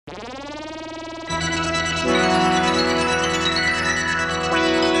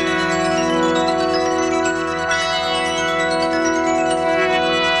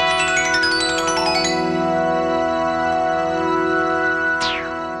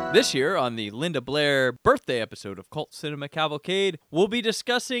This year, on the Linda Blair Birthday episode of Cult Cinema Cavalcade, we'll be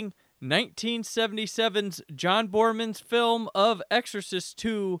discussing 1977's John Boorman's film of Exorcist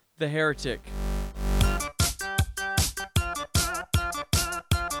 2, The Heretic.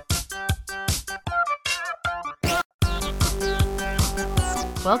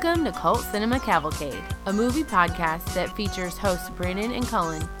 Welcome to Cult Cinema Cavalcade, a movie podcast that features hosts Brandon and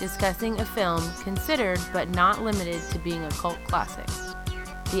Cullen discussing a film considered but not limited to being a cult classic.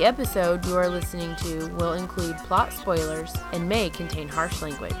 The episode you are listening to will include plot spoilers and may contain harsh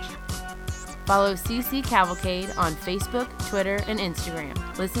language. Follow CC Cavalcade on Facebook, Twitter, and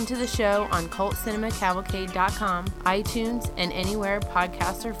Instagram. Listen to the show on cultcinemacavalcade.com, iTunes, and anywhere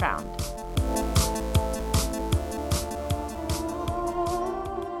podcasts are found.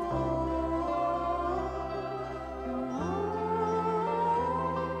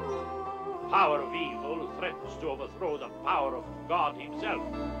 Power of evil threatens to overthrow the power of God himself.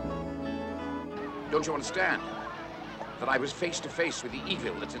 Don't you understand that I was face to face with the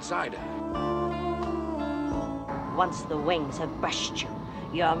evil that's inside her? Once the wings have brushed you,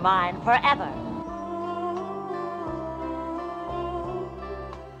 you're mine forever.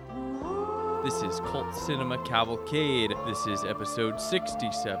 This is Cult Cinema Cavalcade. This is episode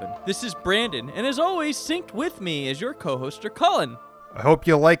 67. This is Brandon, and as always, synced with me as your co-hoster, Cullen. I hope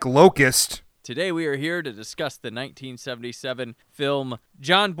you like Locust. Today we are here to discuss the 1977 film,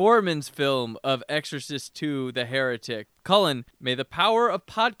 John Boorman's film of Exorcist 2, The Heretic. Cullen, may the power of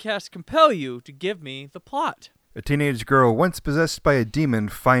podcast compel you to give me the plot. A teenage girl once possessed by a demon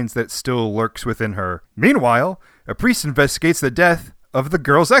finds that still lurks within her. Meanwhile, a priest investigates the death of the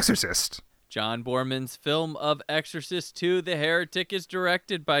girl's exorcist. John Boorman's film of Exorcist 2, The Heretic is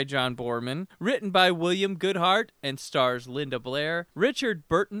directed by John Boorman, written by William Goodhart, and stars Linda Blair, Richard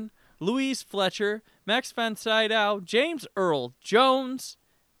Burton, Louise Fletcher, Max von Sydow, James Earl Jones,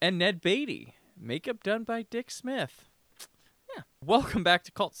 and Ned Beatty. Makeup done by Dick Smith. Yeah. Welcome back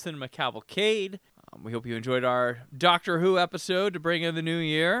to Cult Cinema Cavalcade. We hope you enjoyed our Doctor Who episode to bring in the new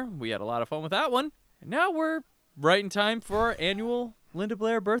year. We had a lot of fun with that one. And now we're right in time for our annual Linda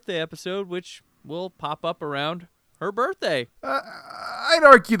Blair Birthday episode, which will pop up around her birthday. I'd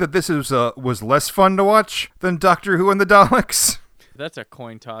argue that this was less fun to watch than Doctor Who and the Daleks. That's a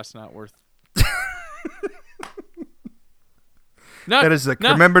coin toss not worth. That is a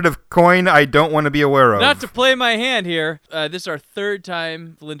commemorative coin I don't want to be aware of. Not to play my hand here. This is our third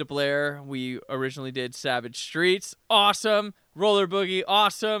time Linda Blair. We originally did Savage Streets. Awesome. Roller Boogie.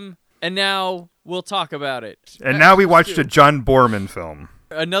 Awesome. And now we'll talk about it. And now we watched a John Boorman film.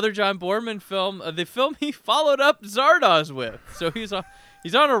 Another John Boorman film. The film he followed up Zardoz with. So he's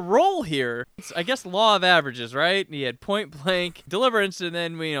on a roll here. It's, I guess, law of averages, right? He had Point Blank, Deliverance, and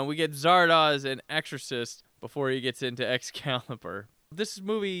then we get Zardoz and Exorcist before he gets into Excalibur. This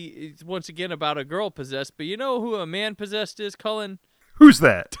movie is once again about a girl possessed, but you know who a man possessed is, Cullen? Who's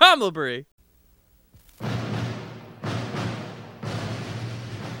that? Tom Labrie.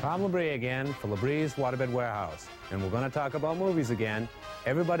 Tom Labrie again for Labrie's Waterbed Warehouse. And we're going to talk about movies again.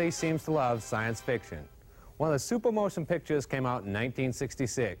 Everybody seems to love science fiction. One of the super motion pictures came out in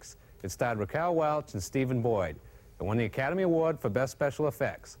 1966. It starred Raquel Welch and Stephen Boyd. It won the Academy Award for Best Special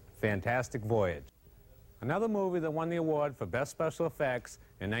Effects, Fantastic Voyage. Another movie that won the award for Best Special Effects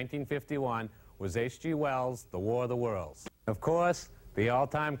in 1951 was H.G. Wells' The War of the Worlds. Of course, the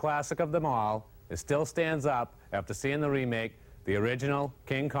all-time classic of them all, it still stands up after seeing the remake, the original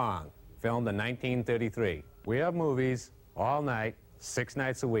King Kong, filmed in 1933. We have movies all night, 6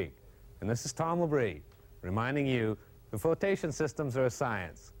 nights a week. And this is Tom Labrie, reminding you the flotation systems are a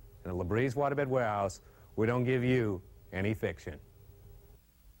science. And at Labrie's Waterbed Warehouse, we don't give you any fiction.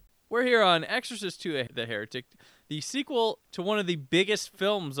 We're here on Exorcist 2, The Heretic, the sequel to one of the biggest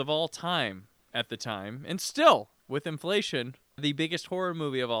films of all time at the time, and still, with inflation, the biggest horror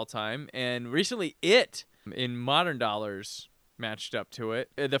movie of all time. And recently, It, in modern dollars, matched up to it.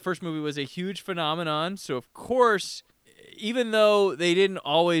 The first movie was a huge phenomenon, so of course, even though they didn't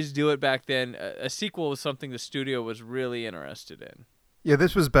always do it back then, a sequel was something the studio was really interested in. Yeah,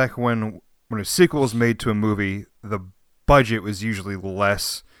 this was back when a sequel was made to a movie, the budget was usually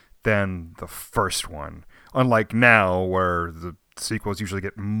less than the first one. Unlike now, where the sequels usually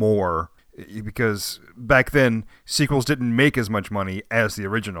get more, because back then sequels didn't make as much money as the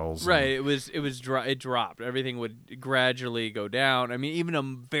originals. Right, it dropped. Everything would gradually go down. I mean, even a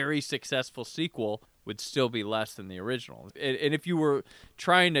very successful sequel would still be less than the original. And if you were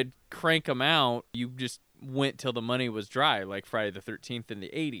trying to crank them out, you just went till the money was dry, like Friday the 13th in the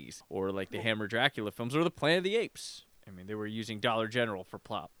 80s, or like the Hammer Dracula films, or the Planet of the Apes. I mean, they were using Dollar General for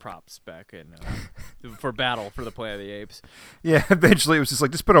props back in for Battle for the Planet of the Apes. Yeah, eventually it was just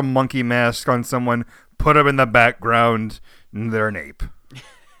like, just put a monkey mask on someone, put them in the background, and they're an ape.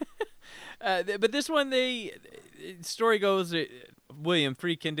 But this one, story goes, William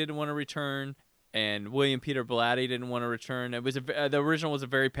Friedkin didn't want to return, and William Peter Blatty didn't want to return. It was the original was a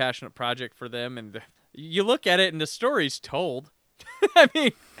very passionate project for them, and you look at it, and the story's told. I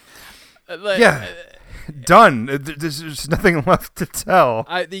mean, yeah, done. There's nothing left to tell.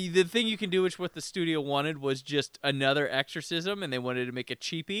 The thing you can do, which what the studio wanted, was just another exorcism, and they wanted to make it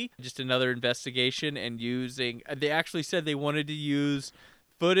cheapy, just another investigation, and using. They actually said they wanted to use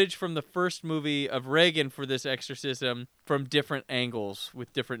footage from the first movie of Reagan for this exorcism from different angles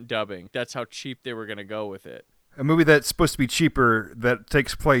with different dubbing. That's how cheap they were going to go with it. A movie that's supposed to be cheaper, that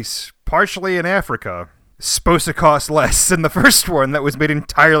takes place partially in Africa, is supposed to cost less than the first one that was made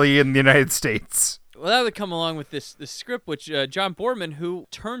entirely in the United States. Well, that would come along with this script, which John Boorman, who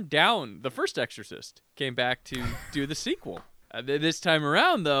turned down the first Exorcist, came back to do the sequel. This time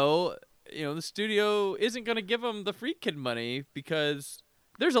around, though, the studio isn't going to give him the Friedkin money because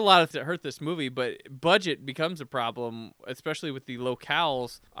there's a lot that hurt this movie, but budget becomes a problem, especially with the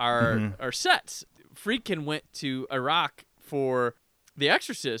locales are sets. Friedkin went to Iraq for The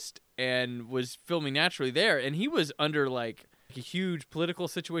Exorcist and was filming naturally there, and he was under like a huge political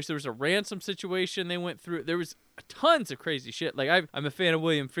situation. There was a ransom situation they went through. There was tons of crazy shit. Like I'm a fan of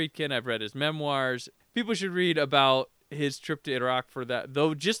William Friedkin. I've read his memoirs. People should read about his trip to Iraq for that.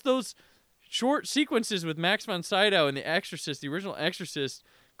 Though just those short sequences with Max von Sydow and The Exorcist, the original Exorcist,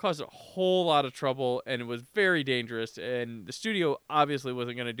 caused a whole lot of trouble, and it was very dangerous, and the studio obviously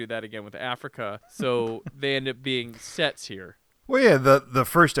wasn't going to do that again with Africa, so they end up being sets here. Well, yeah, the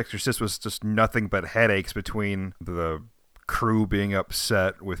first Exorcist was just nothing but headaches between the crew being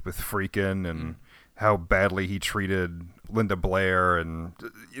upset with Friedkin and how badly he treated Linda Blair, and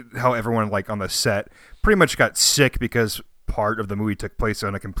how everyone like on the set pretty much got sick because part of the movie took place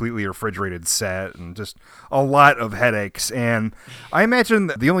on a completely refrigerated set, and just a lot of headaches. And I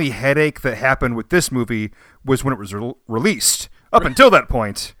imagine the only headache that happened with this movie was when it was released. Up until that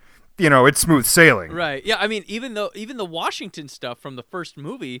point, it's smooth sailing. Right. Yeah, I mean, even the Washington stuff from the first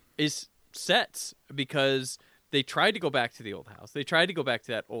movie is sets, because they tried to go back to the old house. They tried to go back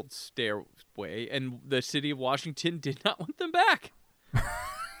to that old stairway, and the city of Washington did not want them back.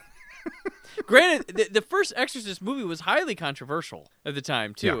 Granted, the first Exorcist movie was highly controversial at the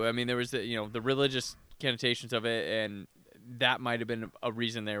time too. Yeah. I mean, there was the religious connotations of it, and that might have been a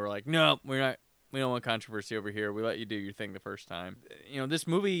reason they were like, "No, we don't want controversy over here. We let you do your thing the first time." This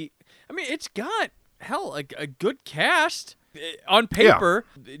movie, I mean, it's got a good cast on paper.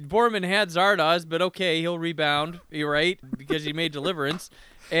 Yeah. Boorman had Zardoz, but okay, he'll rebound. You're right, because he made Deliverance.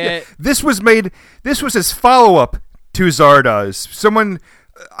 And This was his follow-up to Zardoz.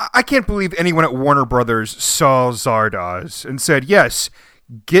 I can't believe anyone at Warner Brothers saw Zardoz and said, yes,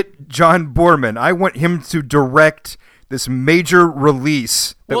 get John Boorman. I want him to direct this major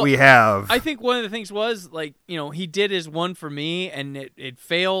release that we have. I think one of the things was, he did his One for Me, and it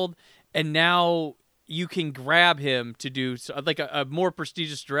failed, and now you can grab him to do a more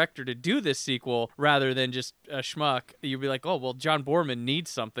prestigious director to do this sequel rather than just a schmuck. You'd be like, oh, well, John Boorman needs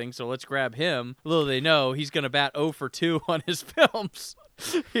something, so let's grab him. Little they know, he's going to bat 0 for 2 on his films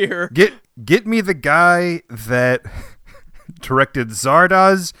here. Get me the guy that directed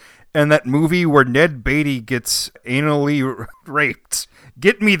Zardoz and that movie where Ned Beatty gets anally raped.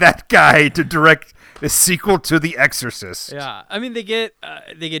 Get me that guy to direct a sequel to The Exorcist. Yeah, I mean, they get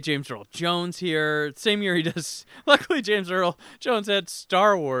James Earl Jones here. Same year he does. Luckily, James Earl Jones had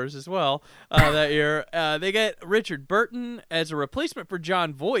Star Wars as well that year. They get Richard Burton as a replacement for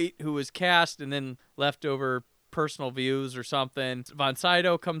John Voight, who was cast and then left over personal views or something. Von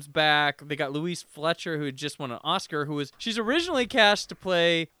Sydow comes back. They got Louise Fletcher, who had just won an Oscar, she's originally cast to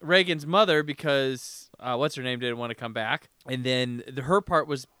play Reagan's mother because what's her name didn't want to come back, and then her part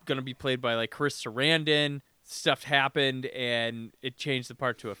was going to be played by Chris Sarandon. Stuff happened, and it changed the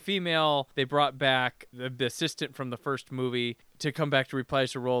part to a female. They brought back the assistant from the first movie to come back to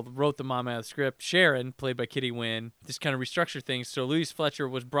reprise the role, wrote the mom out of the script. Sharon, played by Kitty Wynn, just kind of restructured things. So Louise Fletcher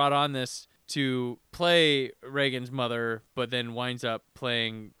was brought on this to play Reagan's mother, but then winds up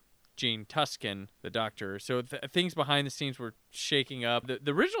playing Gene Tuskin, the doctor. So things behind the scenes were shaking up.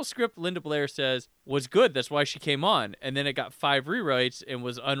 The original script, Linda Blair says, was good. That's why she came on. And then it got 5 rewrites and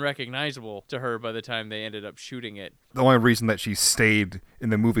was unrecognizable to her by the time they ended up shooting it. The only reason that she stayed in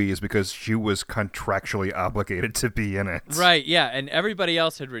the movie is because she was contractually obligated to be in it. Right, yeah. And everybody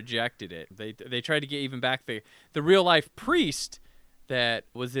else had rejected it. They tried to get even back the real-life priest that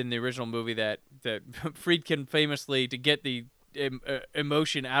was in the original movie that Friedkin famously, to get the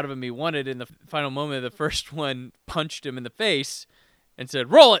emotion out of him he wanted in the final moment of the first one, punched him in the face and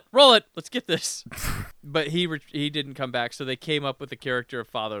said, roll it, let's get this. But he didn't come back, so they came up with the character of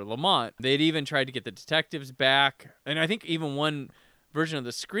Father Lamont. They'd even tried to get the detectives back, and I think even one version of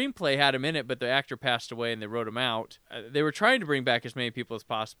the screenplay had him in it, but the actor passed away and they wrote him out. They were trying to bring back as many people as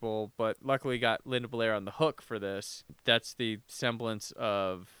possible, but luckily got Linda Blair on the hook for this. That's the semblance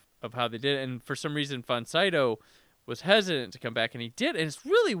of how they did it, and for some reason Von Sydow was hesitant to come back, and he did, and it's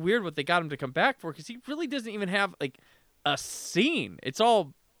really weird what they got him to come back for, because he really doesn't even have like a scene. It's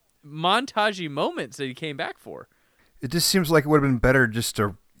all montagey moments that he came back for. It just seems like it would have been better just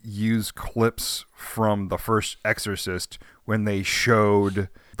to use clips from the first Exorcist when they showed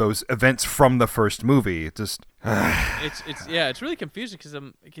those events from the first movie. It just it's really confusing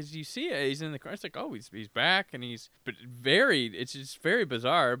because you see it, he's in the car, it's like, oh, he's back, and it's just very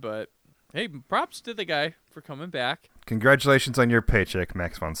bizarre, but hey, props to the guy for coming back. Congratulations on your paycheck,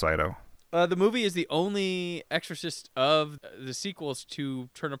 Max von Sydow. The movie is the only Exorcist of the sequels to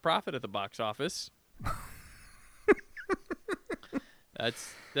turn a profit at the box office.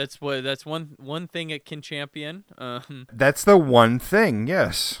 That's one thing it can champion. That's the one thing,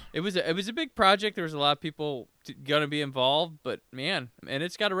 yes. It was a big project. There was a lot of people gonna be involved, but man, and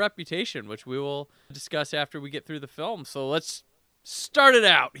it's got a reputation, which we will discuss after we get through the film. So let's start it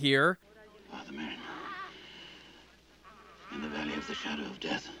out here. Father Merrin, in the valley of the shadow of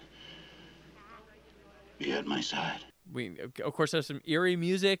death, be at my side. We, of course, have some eerie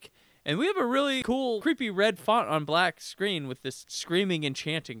music, and we have a really cool, creepy red font on black screen with this screaming and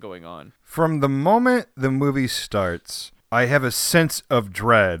chanting going on. From the moment the movie starts, I have a sense of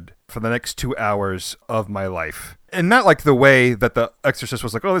dread for the next 2 hours of my life. And not like the way that the Exorcist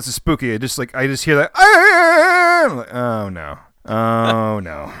was like, oh, this is spooky. I just hear that, I'm like, oh no. Oh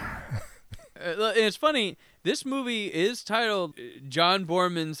no. And it's funny, this movie is titled John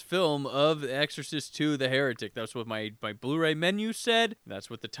Boorman's film of The Exorcist 2, The Heretic. That's what my Blu-ray menu said. That's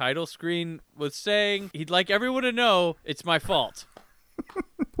what the title screen was saying. He'd like everyone to know it's my fault.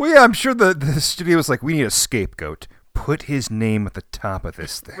 Well, yeah, I'm sure the studio was like, we need a scapegoat. Put his name at the top of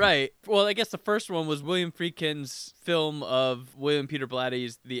this thing. Right. Well, I guess the first one was William Friedkin's film of William Peter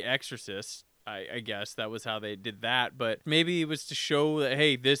Blatty's The Exorcist. I guess that was how they did that, but maybe it was to show that,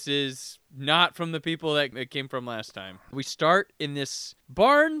 hey, this is not from the people that it came from last time. We start in this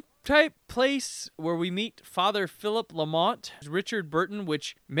barn-type place where we meet Father Philip Lamont, Richard Burton,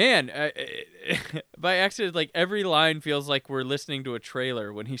 which, man, by accident, like, every line feels like we're listening to a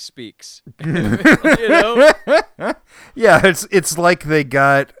trailer when he speaks. You know? Yeah, it's like they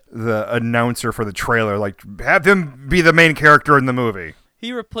got the announcer for the trailer, like, have him be the main character in the movie.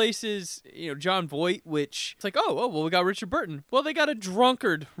 He replaces, John Voight, which it's like, well, we got Richard Burton. Well, they got a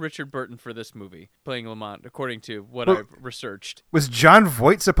drunkard Richard Burton for this movie, playing Lamont, according to what I've researched. Was John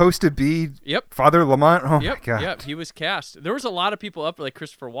Voight supposed to be Father Lamont? Oh, my God. Yep, he was cast. There was a lot of people up, like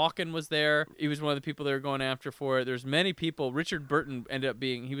Christopher Walken was there. He was one of the people they were going after for it. There's many people. Richard Burton ended up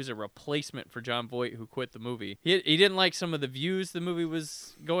he was a replacement for John Voight, who quit the movie. He didn't like some of the views the movie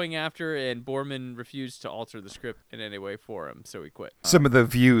was going after, and Boorman refused to alter the script in any way for him, so he quit. Some of the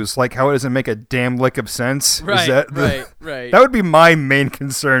views, like how it doesn't make a damn lick of sense. Right, right. That would be my main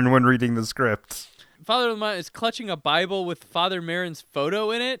concern when reading the script. Father Lamont is clutching a Bible with Father Merrin's photo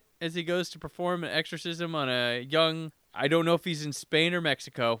in it as he goes to perform an exorcism on a young, I don't know if he's in Spain or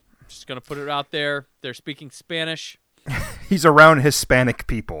Mexico. I'm just going to put it out there. They're speaking Spanish. He's around Hispanic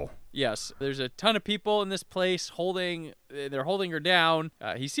people. Yes, there's a ton of people in this place they're holding her down.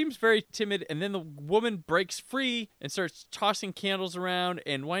 He seems very timid, and then the woman breaks free and starts tossing candles around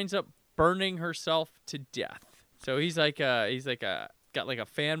and winds up burning herself to death. So he's got like a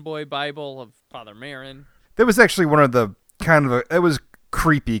fanboy Bible of Father Merrin. That was actually one of the it was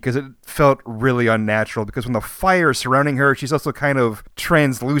creepy because it felt really unnatural, because when the fire is surrounding her, she's also kind of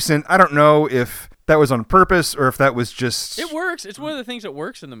translucent. I don't know if that was on purpose or if that was just... It works. It's one of the things that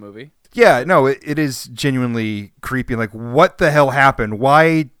works in the movie. Yeah, no, it is genuinely creepy. Like, what the hell happened?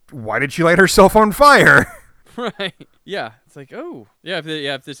 Why did she light herself on fire? Right. Yeah. It's like, oh. Yeah,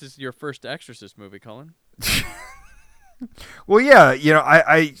 if this is your first Exorcist movie, Colin. Well, yeah,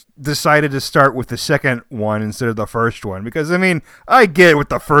 I decided to start with the second one instead of the first one because, I get what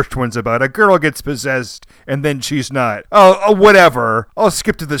the first one's about. A girl gets possessed and then she's not. Oh, whatever. I'll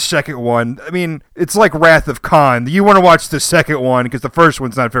skip to the second one. It's like Wrath of Khan. You want to watch the second one because the first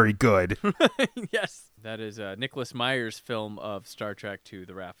one's not very good. Yes. That is Nicholas Meyer's film of Star Trek II,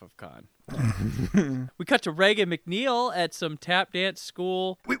 The Wrath of Khan. We cut to Reagan McNeil at some tap dance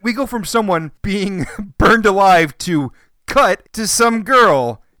school. We go from someone being burned alive to cut to some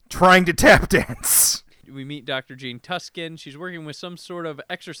girl trying to tap dance. We meet Dr. Jean Tuskin. She's working with some sort of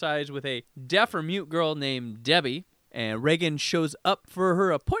exercise with a deaf or mute girl named Debbie. And Reagan shows up for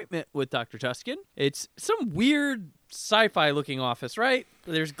her appointment with Dr. Tuskin. It's some weird sci-fi looking office, right?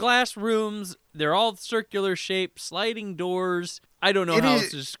 There's glass rooms. They're all circular shaped, sliding doors. I don't know how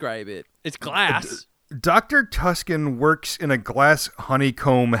else to describe it. It's glass. Dr. Tuskin works in a glass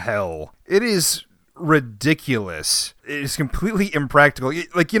honeycomb hell. It is ridiculous. It is completely impractical.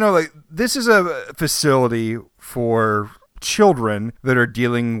 This is a facility for children that are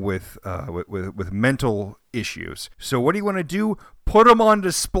dealing with mental issues. So what do you want to do? Put them on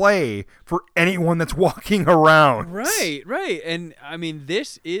display for anyone that's walking around. Right. And I mean,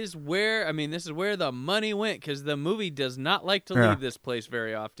 this is where the money went, because the movie does not like to leave this place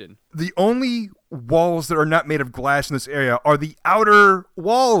very often. The only walls that are not made of glass in this area are the outer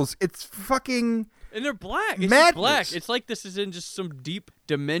walls. It's fucking... And they're black. It's madness. Black. It's like this is in just some deep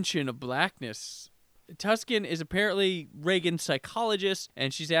dimension of blackness. Tuskin is apparently Reagan's psychologist,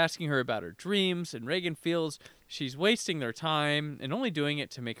 and she's asking her about her dreams, and Reagan feels she's wasting their time and only doing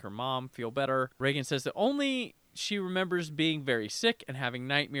it to make her mom feel better. Reagan says that only she remembers being very sick and having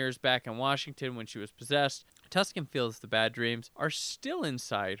nightmares back in Washington when she was possessed. Tuskin feels the bad dreams are still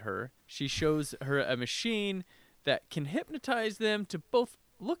inside her. She shows her a machine that can hypnotize them to both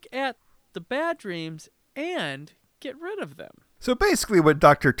look at the bad dreams and get rid of them. So basically what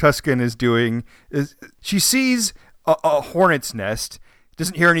Dr. Tuskin is doing is she sees a hornet's nest,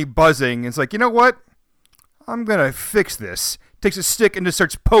 doesn't hear any buzzing, and it's like, you know what? I'm going to fix this. Takes a stick and just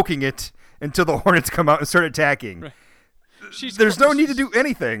starts poking it until the hornets come out and start attacking. Right. There's no need to do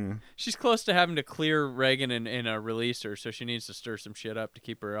anything. She's close to having to clear Reagan and release her, so she needs to stir some shit up to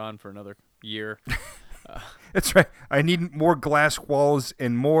keep her on for another year. That's right. I need more glass walls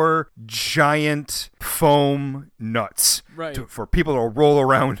and more giant foam nuts for people to roll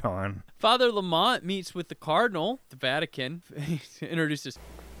around on. Father Lamont meets with the Cardinal, the Vatican. He introduces...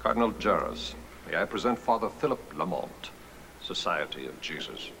 Cardinal Juris, may I present Father Philip Lamont, Society of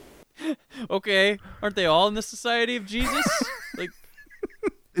Jesus. Okay, aren't they all in the Society of Jesus?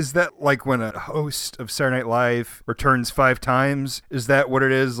 Is that like when a host of Saturday Night Live returns 5 times? Is that what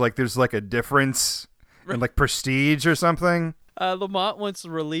it is? Like there's like a difference in like prestige or something? Lamont wants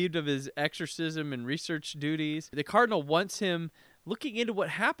relieved of his exorcism and research duties. The Cardinal wants him looking into what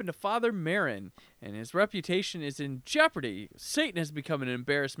happened to Father Marin, and his reputation is in jeopardy. Satan has become an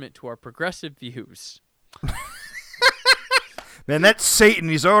embarrassment to our progressive views. Man, that's Satan.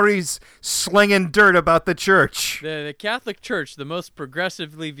 He's always slinging dirt about the church. The Catholic Church, the most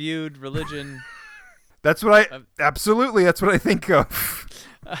progressively viewed religion. That's what absolutely, that's what I think of.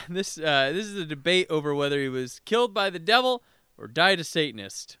 This is a debate over whether he was killed by the devil or died a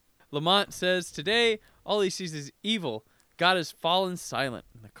Satanist. Lamont says today all he sees is evil. God has fallen silent.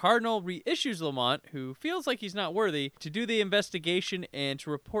 The Cardinal reissues Lamont, who feels like he's not worthy, to do the investigation and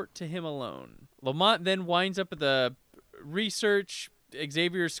to report to him alone. Lamont then winds up at the research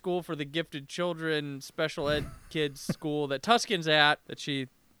Xavier School for the Gifted Children special ed kids school that Tuskin's at, that she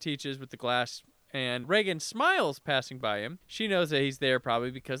teaches with the glass. And Reagan smiles passing by him. She knows that he's there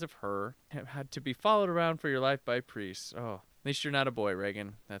probably because of her. Had to be followed around for your life by priests. Oh, at least you're not a boy,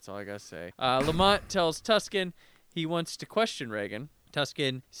 Reagan. That's all I gotta say. Lamont tells Tuskin he wants to question Reagan.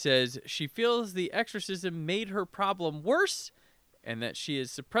 Tuskin says she feels the exorcism made her problem worse and that she is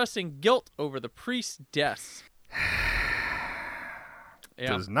suppressing guilt over the priest's deaths.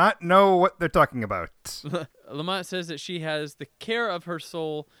 Yeah. Does not know what they're talking about. Lamont says that she has the care of her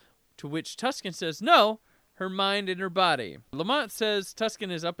soul, to which Tuskin says no, her mind and her body. Lamont says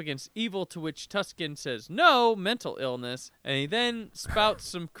Tuskin is up against evil, to which Tuskin says no, mental illness. And he then spouts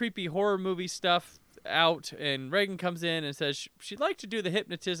some creepy horror movie stuff out, and Reagan comes in and says she'd like to do the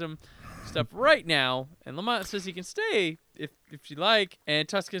hypnotism stuff right now. And Lamont says he can stay if she'd like. And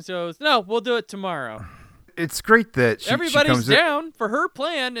Tuskin says, no, we'll do it tomorrow. It's great that everybody's comes down for her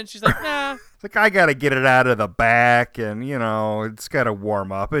plan, and she's like, nah. It's like, I got to get it out of the back, and, it's got to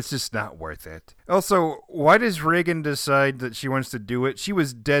warm up. It's just not worth it. Also, why does Reagan decide that she wants to do it? She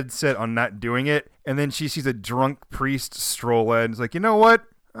was dead set on not doing it, and then she sees a drunk priest stroll in and is like, you know what?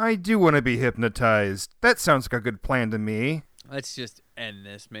 I do want to be hypnotized. That sounds like a good plan to me. Let's just end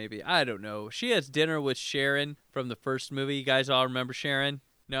this, maybe. I don't know. She has dinner with Sharon from the first movie. You guys all remember Sharon?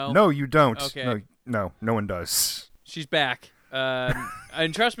 No? No, you don't. Okay. No one does. She's back.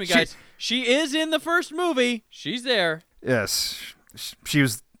 And trust me, guys, she is in the first movie. She's there. Yes. She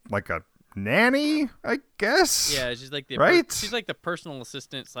was like a nanny, I guess. Yeah, she's like the she's like the personal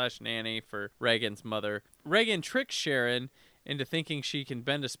assistant / nanny for Reagan's mother. Reagan tricks Sharon into thinking she can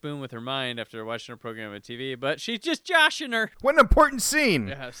bend a spoon with her mind after watching a program on TV, but she's just joshing her. What an important scene.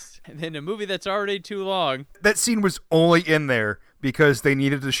 Yes. And in a movie that's already too long. That scene was only in there because they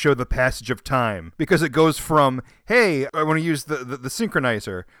needed to show the passage of time. Because it goes from, hey, I want to use the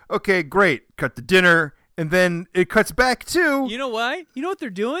synchronizer. Okay, great. Cut to dinner. And then it cuts back to... You know why? You know what they're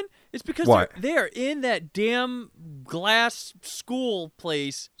doing? It's because they are in that damn glass school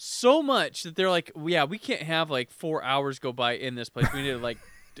place so much that they're like, yeah, we can't have like 4 hours go by in this place. We need like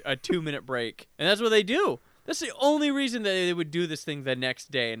a 2-minute break. And that's what they do. That's the only reason that they would do this thing the next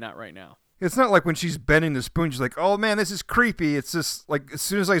day and not right now. It's not like when she's bending the spoon, she's like, oh man, this is creepy. It's just like, as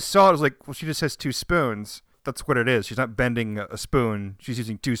soon as I saw it, I was like, well, she just has 2 spoons. That's what it is. She's not bending a spoon. She's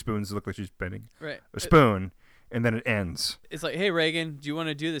using 2 spoons to look like she's bending a spoon, and then it ends. It's like, hey, Reagan, do you want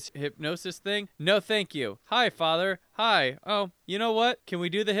to do this hypnosis thing? No, thank you. Hi, Father. Hi. Oh, you know what? Can we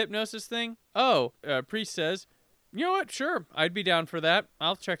do the hypnosis thing? Oh, priest says, you know what? Sure, I'd be down for that.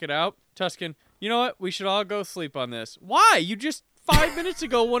 I'll check it out. Tuscan, you know what? We should all go sleep on this. Why? You just 5 minutes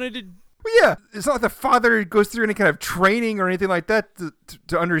ago wanted to... Well, yeah, it's not like the father goes through any kind of training or anything like that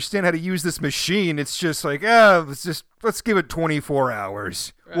to understand how to use this machine. It's just like, let's give it 24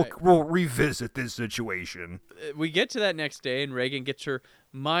 hours. Right. We'll revisit this situation. We get to that next day, and Reagan gets her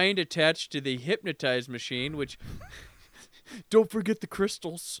mind attached to the hypnotized machine, which, don't forget the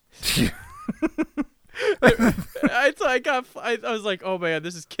crystals. I was like, oh man,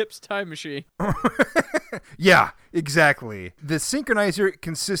 this is Kip's time machine. Yeah, exactly. The synchronizer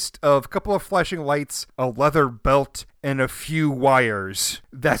consists of a couple of flashing lights, a leather belt, and a few wires.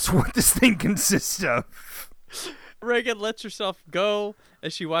 That's what this thing consists of. Reagan lets herself go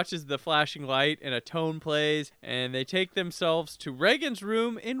as she watches the flashing light and a tone plays, and they take themselves to Reagan's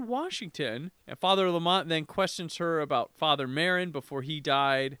room in Washington. And Father Lamont then questions her about Father Marin before he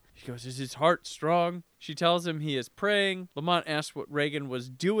died. She goes, is his heart strong? She tells him he is praying. Lamont asks what Reagan was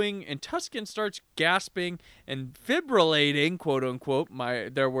doing, and Tuscan starts gasping and fibrillating, quote unquote,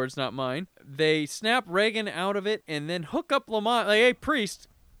 their words, not mine. They snap Reagan out of it and then hook up Lamont, like, hey, priest,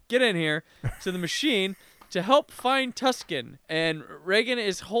 get in here, to the machine to help find Tuscan. And Reagan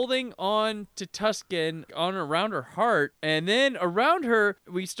is holding on to Tuscan around her heart. And then around her,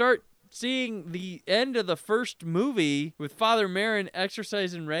 we start seeing the end of the first movie with Father Marin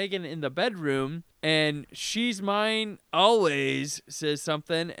exorcising Reagan in the bedroom. And she's mine always says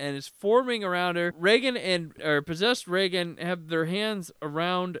something and is forming around her. Reagan or possessed Reagan have their hands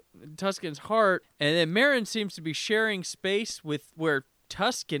around Tuscan's heart. And then Marin seems to be sharing space with where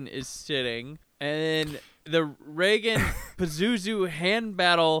Tuscan is sitting. And then the Reagan Pazuzu hand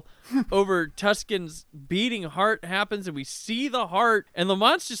battle over Tuscan's beating heart happens, and we see the heart, and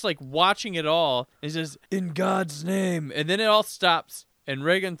Lamont's just like watching it all, and he says, in God's name, and then it all stops, and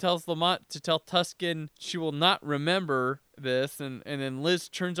Reagan tells Lamont to tell Tuscan she will not remember this, and then Liz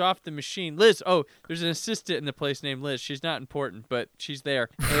turns off the machine. Liz, there's an assistant in the place named Liz. She's not important, but she's there.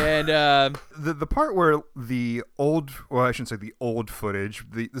 And the part where I shouldn't say the old footage,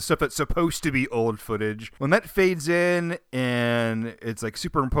 the stuff that's supposed to be old footage, when that fades in and it's like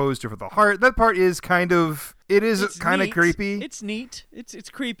superimposed over the heart, that part is kind of creepy. It's neat. It's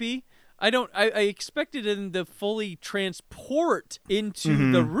creepy. I expected them to fully transport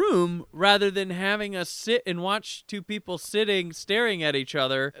into the room rather than having us sit and watch 2 people staring at each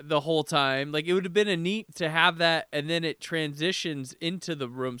other the whole time. Like, it would have been a neat to have that, and then it transitions into the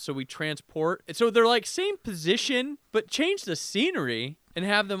room, so we transport. So they're like same position, but change the scenery and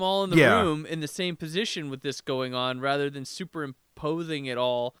have them all in the room in the same position with this going on rather than superimposing it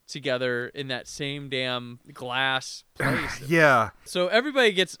all together in that same damn glass place. Yeah. So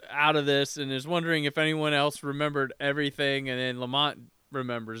everybody gets out of this and is wondering if anyone else remembered everything, and then Lamont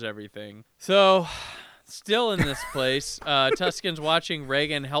remembers everything. So, still in this place, Tuscan's watching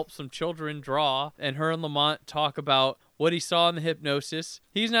Reagan help some children draw, and her and Lamont talk about what he saw in the hypnosis.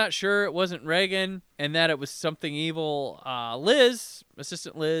 He's not sure it wasn't Reagan and that it was something evil. Liz,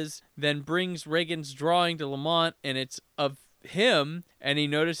 assistant Liz, then brings Reagan's drawing to Lamont, and it's of him, and he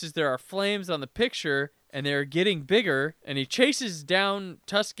notices there are flames on the picture, and they're getting bigger, and he chases down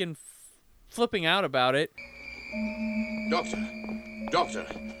Tuscan, flipping out about it. Doctor,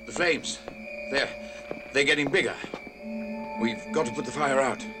 the flames, they're getting bigger. We've got to put the fire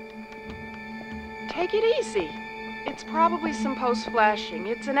out. Take it easy. It's probably some post-flashing.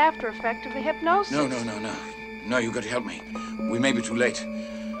 It's an after effect of the hypnosis. No, you've got to help me. We may be too late.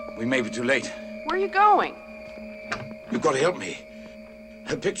 Where are you going? You've got to help me.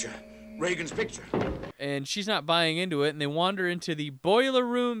 Her picture. Reagan's picture. And she's not buying into it, and they wander into the boiler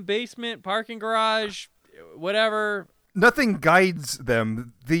room, basement, parking garage, whatever. Nothing guides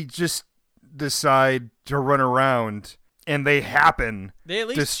them. They just decide to run around and they happen. They at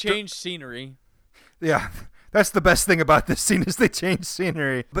least change scenery. Yeah. That's the best thing about this scene is they change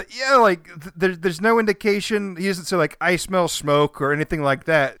scenery. But yeah, like there's no indication. He doesn't say like I smell smoke or anything like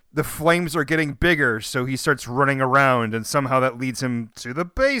that. The flames are getting bigger, so he starts running around, and somehow that leads him to the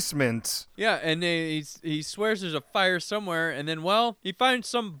basement. Yeah, and he swears there's a fire somewhere, and then, well, he finds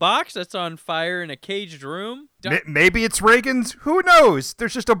some box that's on fire in a caged room. Maybe it's Reagan's. Who knows?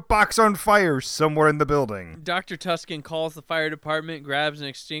 There's just a box on fire somewhere in the building. Dr. Tuscan calls the fire department, grabs an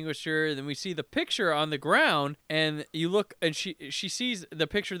extinguisher, and then we see the picture on the ground, and you look, and she sees the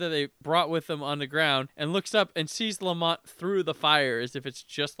picture that they brought with them on the ground, and looks up and sees Lamont through the fire as if it's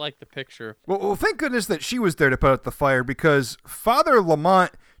just like the picture. Well, thank goodness that she was there to put out the fire, because Father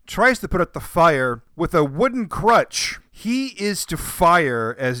Lamont tries to put out the fire with a wooden crutch. He is to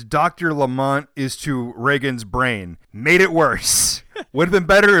fire as Dr. Lamont is to Reagan's brain. Made it worse. Would have been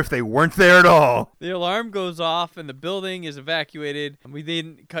better if they weren't there at all. The alarm goes off and the building is evacuated. We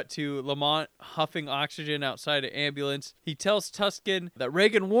then cut to Lamont huffing oxygen outside an ambulance. He tells Tuscan that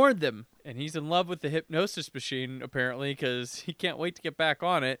Reagan warned them, and he's in love with the hypnosis machine, apparently, because he can't wait to get back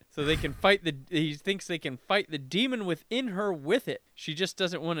on it so they can fight he thinks they can fight the demon within her with it. She just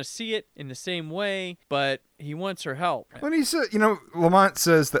doesn't want to see it in the same way, but he wants her help. When he said, Lamont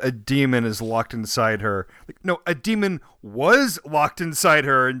says that a demon is locked inside her. No, a demon was locked inside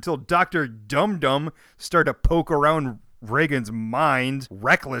her until Dr. Dum Dum started to poke around Reagan's mind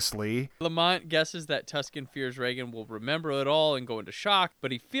recklessly. Lamont guesses that Tuscan fears Reagan will remember it all and go into shock,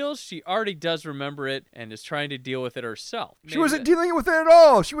 but he feels she already does remember it and is trying to deal with it herself. She wasn't dealing with it at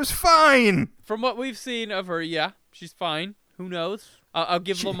all. She was fine. From what we've seen of her, yeah, she's fine. Who knows? I'll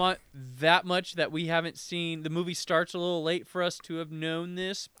give Lamont that much that we haven't seen. The movie starts a little late for us to have known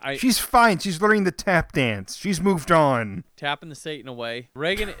this. She's fine. She's learning the tap dance. She's moved on. Tapping the Satan away.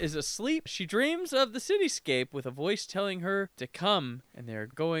 Reagan is asleep. She dreams of the cityscape with a voice telling her to come, and they're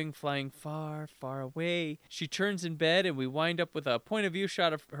flying far, far away. She turns in bed, and we wind up with a point of view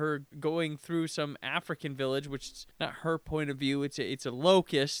shot of her going through some African village, which is not her point of view. It's a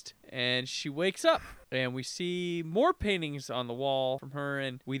locust, and she wakes up, and we see more paintings on the wall from her,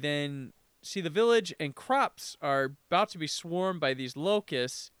 and we then see the village and crops are about to be swarmed by these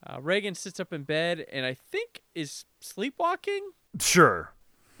locusts. Reagan sits up in bed and I think is sleepwalking. Sure.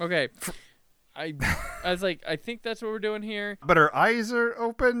 Okay. I was like, I think that's what we're doing here. But her eyes are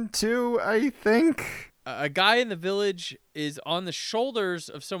open too, I think. A guy in the village is on the shoulders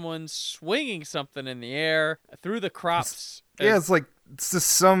of someone swinging something in the air through the crops. It's just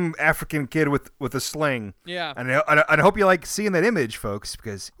some African kid with a sling. Yeah. And I hope you like seeing that image, folks,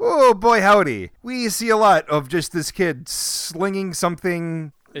 because, oh boy howdy, we see a lot of just this kid slinging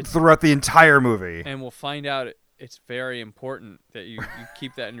something throughout the entire movie. And we'll find out it's very important that you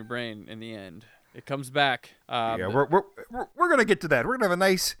keep that in your brain in the end. It comes back. We're going to get to that. We're going to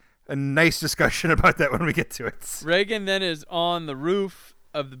have a nice discussion about that when we get to it. Reagan then is on the roof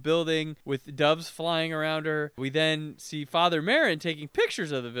of the building with doves flying around her. We then see Father Marin taking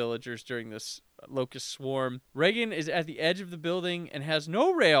pictures of the villagers during this locust swarm. Reagan is at the edge of the building and has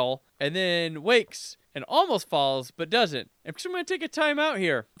no rail, and then wakes and almost falls but doesn't. And I'm going to take a time out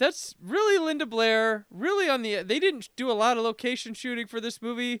here. That's really Linda Blair, really they didn't do a lot of location shooting for this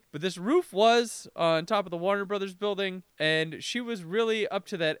movie, but this roof was on top of the Warner Brothers building, and she was really up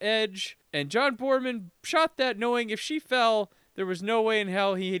to that edge. And John Boorman shot that knowing if she fell, there was no way in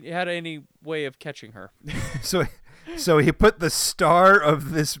hell he had any way of catching her. So he put the star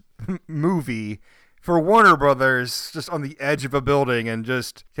of this movie for Warner Brothers just on the edge of a building and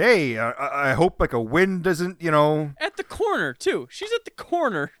just, hey, I hope like a wind doesn't, At the corner, too. She's at the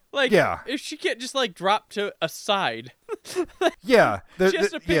corner. Like, yeah. If she can't just, drop to a side. Yeah. She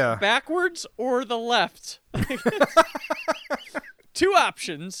has to pick backwards or the left. Two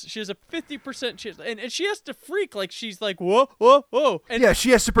options. She has a 50% chance. And she has to freak like she's like, whoa, whoa, whoa. And yeah,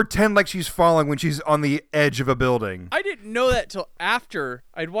 she has to pretend like she's falling when she's on the edge of a building. I didn't know that till after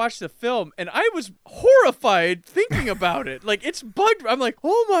I'd watched the film, and I was horrified thinking about it. Like, it's bugged. I'm like,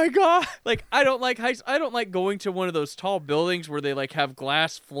 oh my God. Like, I don't like heights. I don't like going to one of those tall buildings where they, have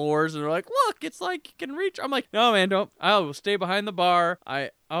glass floors, and they're like, look, it's like you can reach. I'm like, no, man, don't. I will stay behind the bar.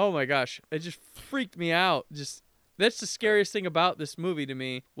 Oh my gosh. It just freaked me out. That's the scariest thing about this movie to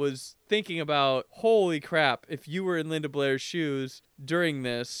me, was thinking about, holy crap, if you were in Linda Blair's shoes during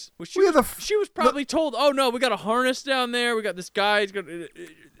this. She was probably told, oh no, we got a harness down there. We got this guy.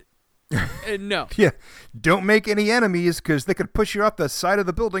 No. Yeah, don't make any enemies because they could push you off the side of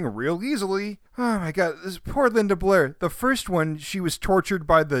the building real easily. Oh my God, this poor Linda Blair. The first one, she was tortured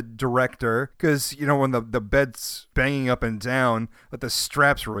by the director because, when the bed's banging up and down, but the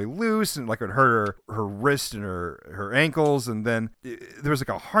straps were really loose and like it hurt her wrist and her ankles. And then there was like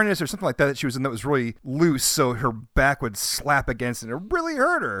a harness or something like that she was in that was really loose, so her back would slap against it and it really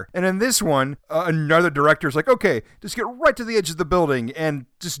hurt her. And in this one, another director's like, okay, just get right to the edge of the building and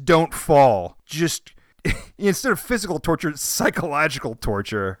just don't fall. Just instead of physical torture, it's psychological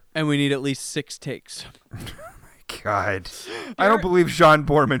torture. And we need at least 6 takes. God. I don't believe John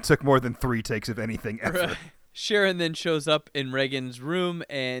Boorman took more than 3 takes of anything ever. Right. Sharon then shows up in Reagan's room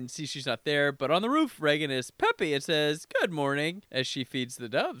and sees she's not there, but on the roof, Reagan is peppy and says, "Good morning," as she feeds the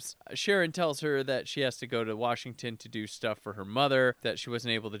doves. Sharon tells her that she has to go to Washington to do stuff for her mother that she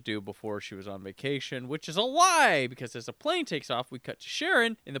wasn't able to do before she was on vacation, which is a lie, because as a plane takes off, we cut to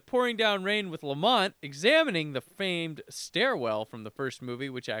Sharon in the pouring down rain with Lamont examining the famed stairwell from the first movie,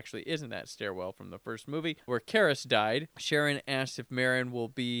 which actually isn't that stairwell from the first movie, where Karras died. Sharon asks if Marin will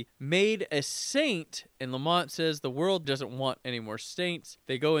be made a saint, and Lamont says the world doesn't want any more saints.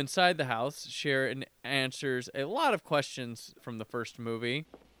 They go inside the house. Sharon answers a lot of questions from the first movie.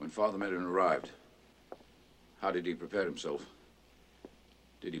 When Father Marin arrived, how did he prepare himself?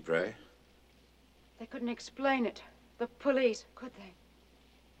 Did he pray? They couldn't explain it. The police, could they?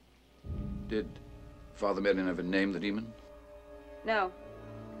 Did Father Marin ever name the demon? No.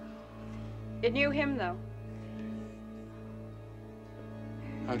 It knew him, though.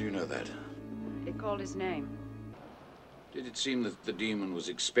 How do you know that? It called his name. Did it seem that the demon was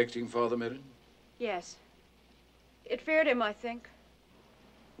expecting Father Marin? Yes. It feared him, I think.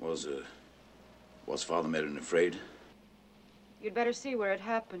 Was Father Marin afraid? You'd better see where it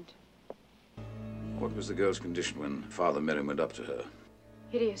happened. What was the girl's condition when Father Marin went up to her?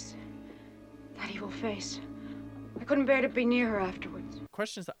 Hideous. That evil face. I couldn't bear to be near her afterwards.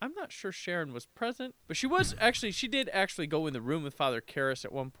 Questions that I'm not sure Sharon was present, but she did actually go in the room with Father Karras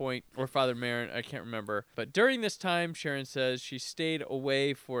at one point, or Father Marin, I can't remember. But during this time, Sharon says she stayed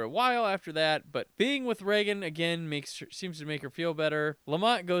away for a while after that, but being with Reagan again seems to make her feel better.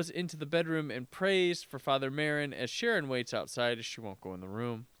 Lamont goes into the bedroom and prays for Father Marin as Sharon waits outside as she won't go in the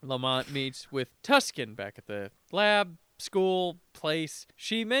room. Lamont meets with Tuscan back at the lab, school, place.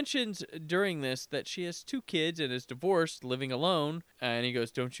 She mentions during this that she has 2 kids and is divorced, living alone. And he goes,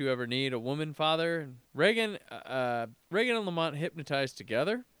 "Don't you ever need a woman, Father?" And Reagan and Lamont hypnotize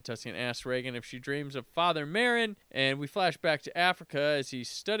together. Tuscan asks Reagan if she dreams of Father Marin, and we flash back to Africa as he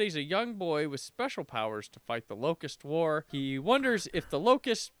studies a young boy with special powers to fight the Locust War. He wonders if the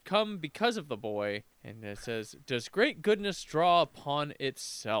locusts come because of the boy, and it says, "Does great goodness draw upon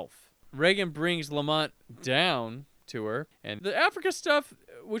itself?" Reagan brings Lamont down to her, and the Africa stuff,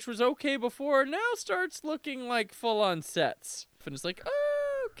 which was okay before, now starts looking like full-on sets. And it's like,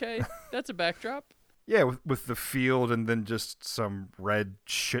 oh, okay, that's a backdrop. Yeah, with the field and then just some red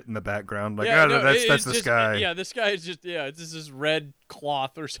shit in the background. Like, yeah, that's the sky. Yeah, the sky is just, it's just this red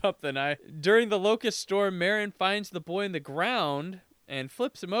cloth or something. During the locust storm, Marin finds the boy in the ground and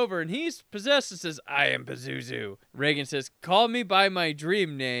flips him over, and he's possessed and says, "I am Pazuzu." Reagan says, "Call me by my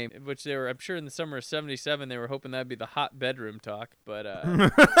dream name," which they were, I'm sure in the summer of 77, they were hoping that'd be the hot bedroom talk. But,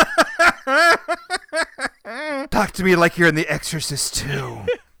 talk to me like you're in The Exorcist too.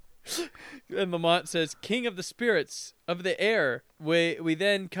 And Lamont says, "King of the spirits of the air." We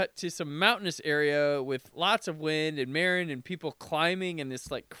then cut to some mountainous area with lots of wind and Marin and people climbing in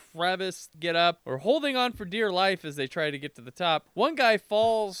this like crevice get up or holding on for dear life as they try to get to the top. One guy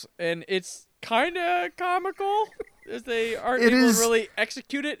falls, and it's kind of comical as they aren't able to really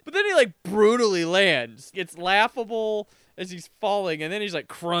execute it. But then he like brutally lands. It's laughable as he's falling, and then he's like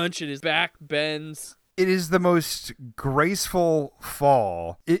crunch and his back bends. It is the most graceful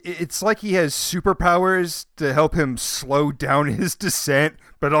fall. It's like he has superpowers to help him slow down his descent,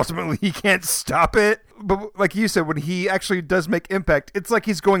 but ultimately he can't stop it. But like you said, when he actually does make impact, it's like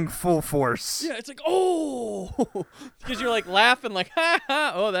he's going full force. Yeah, it's like, oh! Because you're like laughing like, ha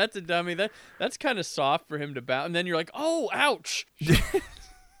ha, oh, that's a dummy. That's kind of soft for him to bounce. And then you're like, oh, ouch.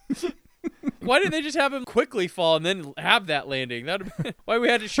 Why didn't they just have him quickly fall and then have that landing? Why we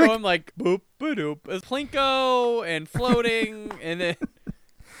had to show him like boop, ba-doop, plinko and floating and then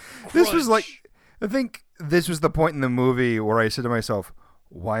crunch. This was like, I think this was the point in the movie where I said to myself,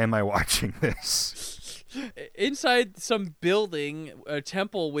 why am I watching this? Inside some building, a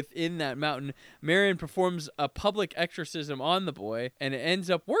temple within that mountain, Marion performs a public exorcism on the boy, and it ends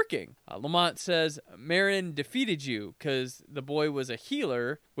up working. Lamont says Marion defeated you because the boy was a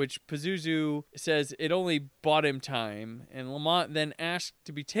healer, which Pazuzu says it only bought him time. And Lamont then asks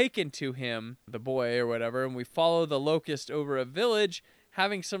to be taken to him, the boy or whatever, and we follow the locust over a village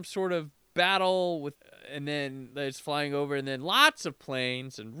having some sort of battle with, and then it's flying over, and then lots of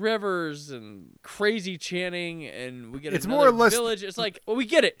planes and rivers and crazy chanting, and we get it's another more or less village. It's like, well, we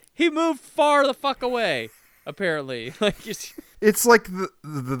get it. He moved far the fuck away, apparently. Like it's like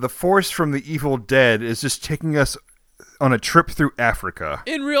the force from the Evil Dead is just taking us on a trip through Africa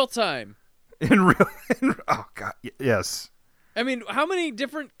in real time. Oh god, yes. I mean, how many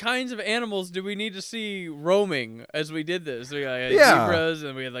different kinds of animals do we need to see roaming as we did this? We had zebras,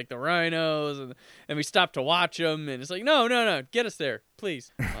 and we had like the rhinos, and we stopped to watch them, and it's like, no, get us there,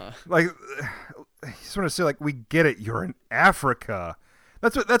 please. Like, I just want to say, like, we get it. You're in Africa.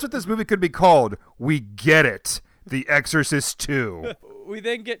 That's what this movie could be called. We get it. The Exorcist 2. We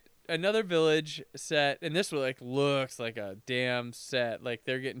then get another village set, and this looks like a damn set. Like,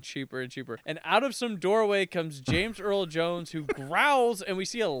 they're getting cheaper and cheaper. And out of some doorway comes James Earl Jones, who growls, and we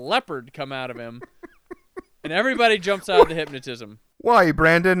see a leopard come out of him. And everybody jumps out of the hypnotism. Why,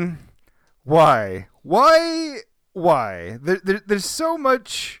 Brandon? Why? There's so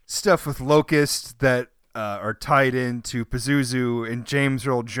much stuff with Locust that are tied into Pazuzu and James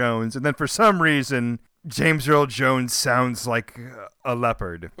Earl Jones, and then for some reason, James Earl Jones sounds like a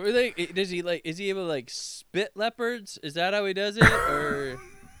leopard. Is he able to spit leopards? Is that how he does it? Or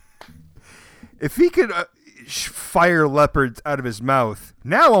if he could fire leopards out of his mouth,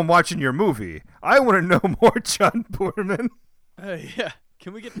 now I'm watching your movie. I want to know more, John Boorman. Yeah,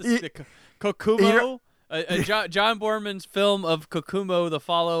 can we get the Kokumo? John Boorman's film of Kokumo, the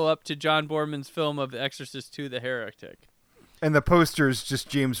follow-up to John Boorman's film of The Exorcist 2, The Heretic. And the poster's just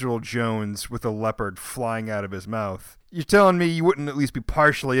James Earl Jones with a leopard flying out of his mouth. You're telling me you wouldn't at least be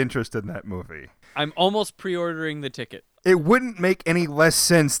partially interested in that movie? I'm almost pre-ordering the ticket. It wouldn't make any less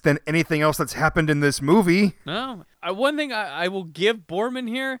sense than anything else that's happened in this movie. No. One thing I will give Boorman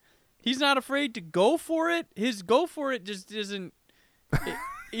here, he's not afraid to go for it. His go for it just isn't...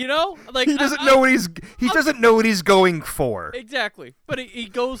 You know, like he doesn't know what he's going for. Exactly, but he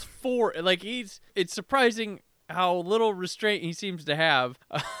goes for it. Like it's surprising how little restraint he seems to have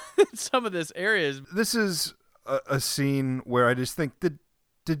in some of this areas. This is a scene where I just think, did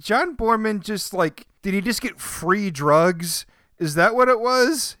John Boorman did he just get free drugs? Is that what it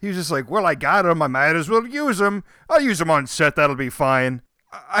was? He was just like, well, I got them. I might as well use them. I'll use them on set. That'll be fine.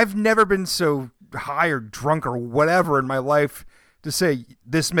 I've never been so high or drunk or whatever in my life to say,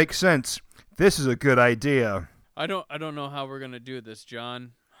 this makes sense. This is a good idea. I don't know how we're going to do this,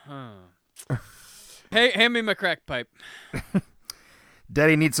 John. Huh. Hey, hand me my crack pipe.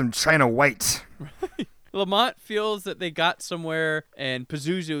 Daddy needs some China White. Lamont feels that they got somewhere, and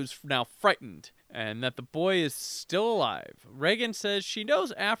Pazuzu's now frightened, and that the boy is still alive. Regan says she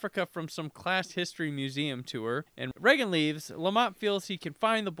knows Africa from some class history museum tour, and Regan leaves. Lamont feels he can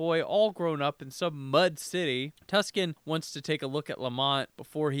find the boy all grown up in some mud city. Tuscan wants to take a look at Lamont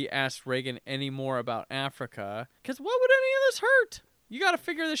before he asks Regan any more about Africa, because what would any of this hurt? You got to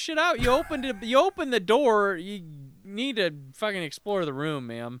figure this shit out. You opened the door. You need to fucking explore the room,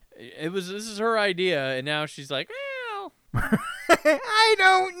 ma'am. This is her idea, and now she's like, well, I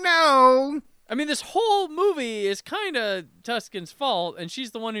don't know. I mean, this whole movie is kind of Tuscan's fault, and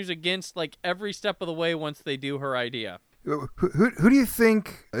she's the one who's against every step of the way once they do her idea. Who do you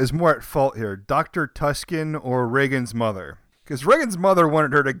think is more at fault here, Dr. Tuscan or Reagan's mother? Because Reagan's mother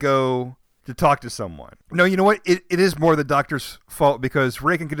wanted her to go to talk to someone. No, you know what? It is more the doctor's fault, because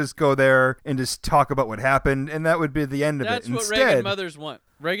Reagan could just go there and just talk about what happened, and that would be the end of it. That's what Reagan's mothers want.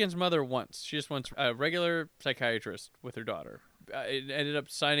 Reagan's mother wants. She just wants a regular psychiatrist with her daughter. It ended up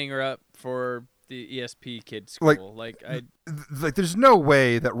signing her up for the ESP kids school. There's no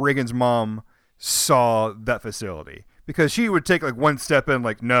way that Reagan's mom saw that facility, because she would take one step in,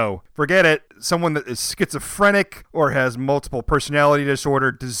 no, forget it. Someone that is schizophrenic or has multiple personality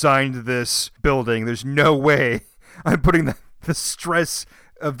disorder designed this building. There's no way I'm putting the stress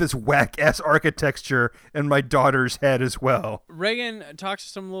of this whack-ass architecture in my daughter's head as well. Reagan talks to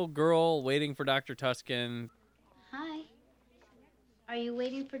some little girl waiting for Dr. Tuscan. Hi. Are you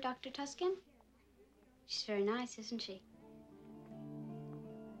waiting for Dr. Tuscan? She's very nice, isn't she?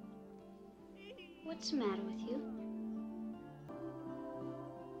 What's the matter with you?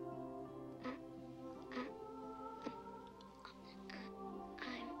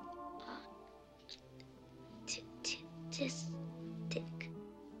 I'm autistic.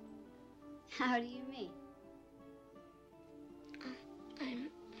 How do you mean?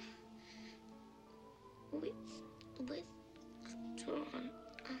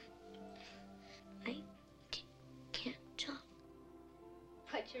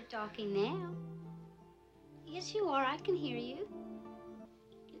 talking now. Yes, you are. I can hear you.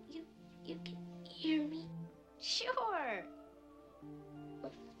 You can hear me? Sure.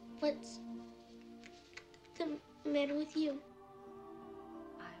 What's the matter with you?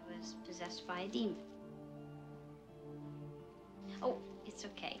 I was possessed by a demon. Oh, it's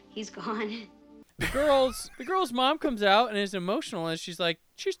okay. He's gone. The girl's mom comes out and is emotional, and she's like,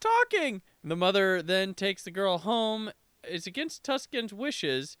 she's talking. The mother then takes the girl home. It's against Tuscan's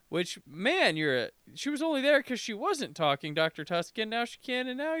wishes, which, man, she was only there because she wasn't talking, Dr. Tuscan. Now she can,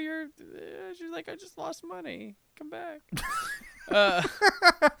 and now she's like, I just lost money. Come back.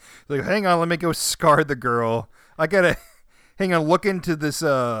 Like, hang on, let me go scar the girl. I gotta, hang on, look into this, this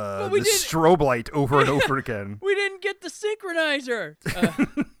strobe light over and over again. We didn't get the synchronizer.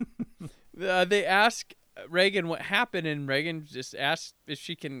 They ask Reagan what happened, and Reagan just asks if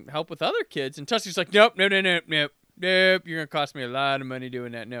she can help with other kids, and Tuscan's like, nope, you're gonna cost me a lot of money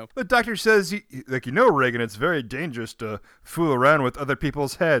doing that. No. The doctor says, Reagan, it's very dangerous to fool around with other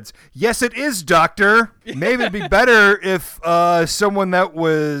people's heads. Yes, it is, doctor. Maybe it'd be better if someone that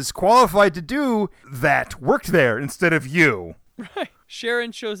was qualified to do that worked there instead of you. Right.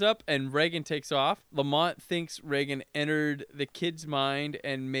 Sharon shows up and Reagan takes off. Lamont thinks Reagan entered the kid's mind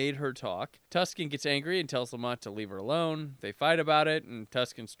and made her talk. Tuscan gets angry and tells Lamont to leave her alone. They fight about it and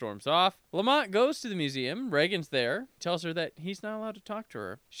Tuscan storms off. Lamont goes to the museum. Reagan's there. Tells her that he's not allowed to talk to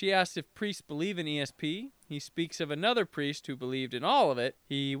her. She asks if priests believe in ESP. He speaks of another priest who believed in all of it.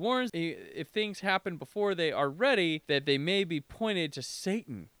 He warns if things happen before they are ready, that they may be pointed to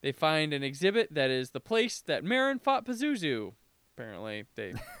Satan. They find an exhibit that is the place that Marin fought Pazuzu. Apparently,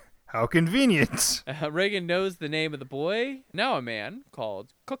 they... How convenient. Reagan knows the name of the boy, now a man,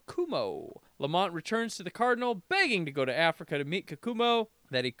 called Kakumo. Lamont returns to the Cardinal, begging to go to Africa to meet Kakumo,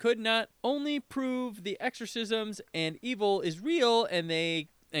 that he could not only prove the exorcisms and evil is real, and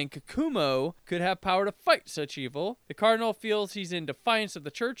Kakumo could have power to fight such evil. The Cardinal feels he's in defiance of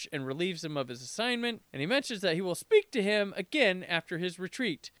the church and relieves him of his assignment, and he mentions that he will speak to him again after his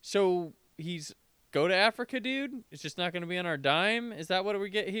retreat. So he's... Go to Africa, dude? It's just not going to be on our dime? Is that what we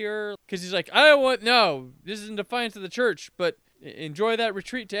get here? Because he's like, this is in defiance of the church, but enjoy that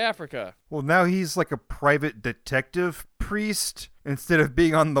retreat to Africa. Well, now he's like a private detective priest instead of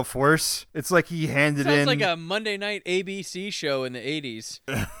being on the force. It's like he handed in... Sounds like a Monday night ABC show in the 80s.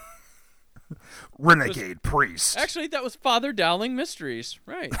 Renegade priest. Actually, that was Father Dowling Mysteries.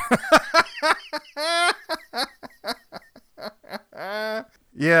 Right.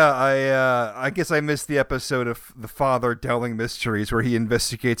 Yeah, I guess I missed the episode of the Father Dowling Mysteries where he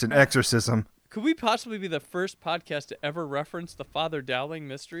investigates an exorcism. Could we possibly be the first podcast to ever reference the Father Dowling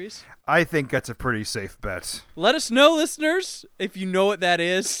Mysteries? I think that's a pretty safe bet. Let us know, listeners, if you know what that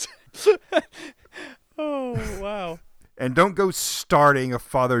is. Oh, wow. And don't go starting a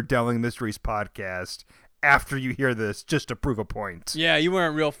Father Dowling Mysteries podcast after you hear this just to prove a point. Yeah, you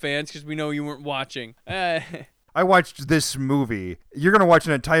weren't real fans because we know you weren't watching. I watched this movie. You're going to watch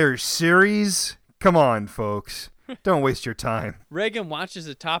an entire series? Come on, folks. Don't waste your time. Reagan watches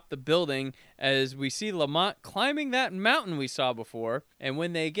atop the building as we see Lamont climbing that mountain we saw before. And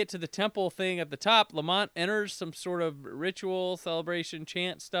when they get to the temple thing at the top, Lamont enters some sort of ritual, celebration,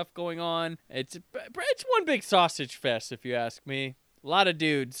 chant stuff going on. It's one big sausage fest, if you ask me. A lot of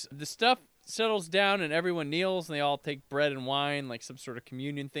dudes. The stuff settles down and everyone kneels and they all take bread and wine, like some sort of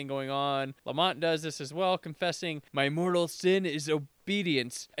communion thing going on. Lamont does this as well, confessing, "My mortal sin is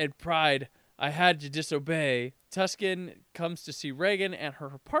obedience and pride. I had to disobey." Tuscan comes to see Reagan at her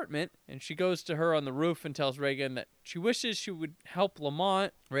apartment, and she goes to her on the roof and tells Reagan that she wishes she would help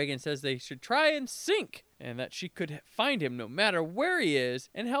Lamont. Reagan says they should try and sync, and that she could find him no matter where he is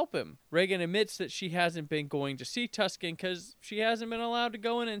and help him. Reagan admits that she hasn't been going to see Tuscan because she hasn't been allowed to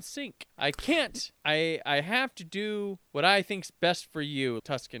go in and sync. "I can't. I have to do what I think's best for you,"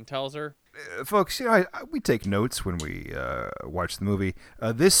 Tuscan tells her. Folks, we take notes when we watch the movie.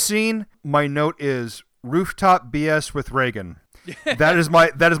 This scene, my note is rooftop BS with Reagan. That is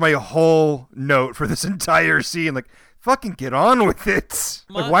my whole note for this entire scene. Like, fucking get on with it.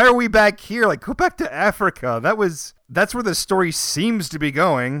 Like, why are we back here? Like, go back to Africa. That's where the story seems to be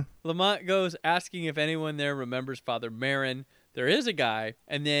going. Lamont goes asking if anyone there remembers Father Marin. There is a guy,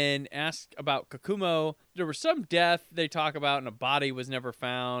 and then asked about Kakumo. There was some death they talk about, and a body was never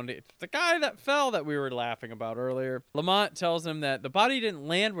found. It's the guy that fell that we were laughing about earlier. Lamont tells him that the body didn't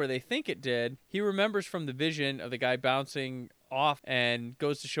land where they think it did. He remembers from the vision of the guy bouncing off and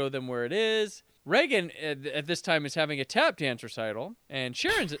goes to show them where it is. Reagan, at this time, is having a tap dance recital, and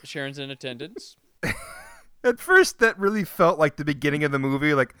Sharon's in attendance. At first, that really felt like the beginning of the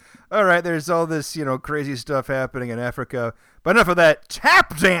movie. Like, all right, there's all this, crazy stuff happening in Africa. But enough of that.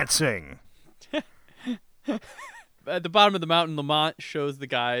 Tap dancing! At the bottom of the mountain, Lamont shows the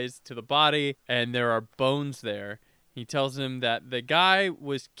guys to the body, and there are bones there. He tells them that the guy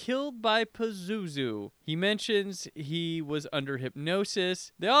was killed by Pazuzu. He mentions he was under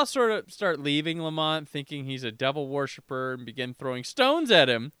hypnosis. They all sort of start leaving Lamont, thinking he's a devil worshiper, and begin throwing stones at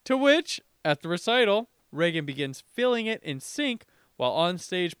him. To which, at the recital, Reagan begins filling it in sync while on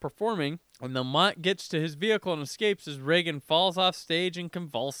stage performing. When Lamont gets to his vehicle and escapes as Reagan falls off stage and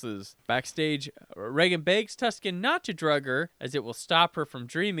convulses. Backstage, Reagan begs Tuscan not to drug her as it will stop her from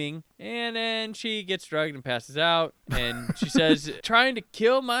dreaming. And then she gets drugged and passes out. And she says, trying to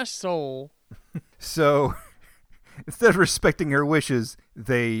kill my soul. So instead of respecting her wishes,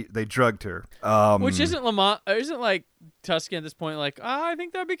 they drugged her. Which isn't Lamont, isn't like Tuscan at this point like, I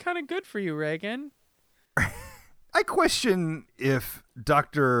think that'd be kind of good for you, Reagan. I question if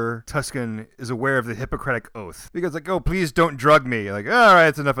Dr. Tuscan is aware of the Hippocratic Oath. Because, like, oh, please don't drug me. Like, all right,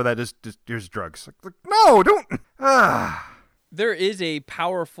 it's enough of that. Just here's drugs. Like, no, don't. There is a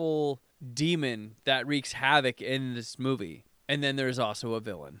powerful demon that wreaks havoc in this movie. And then there's also a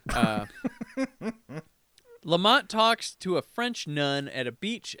villain. Lamont talks to a French nun at a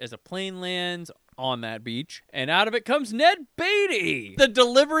beach as a plane lands on that beach. And out of it comes Ned Beatty, the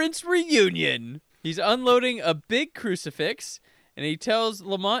Deliverance reunion. He's unloading a big crucifix, and he tells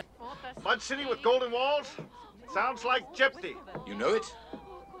Lamont, Mud City with golden walls? Sounds like Jeopardy. You know it?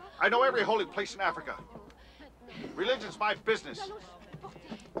 I know every holy place in Africa. Religion's my business.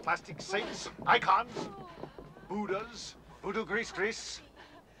 Plastic saints, icons, Buddhas, voodoo grease.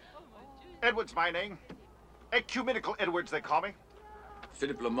 Edward's my name. Ecumenical Edwards, they call me.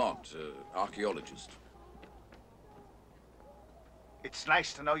 Philip Lamont, archaeologist. It's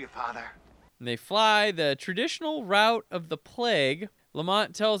nice to know you, Father. And they fly the traditional route of the plague.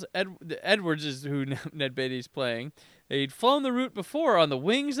 Lamont tells Edwards is who Ned Beatty's playing. They'd flown the route before on the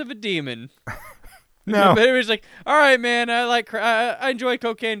wings of a demon. No. Ned Beatty was like, all right, man, I enjoy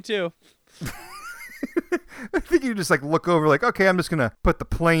cocaine too. I think you just like look over like, okay, I'm just going to put the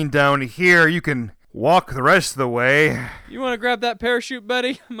plane down here. You can walk the rest of the way. You want to grab that parachute,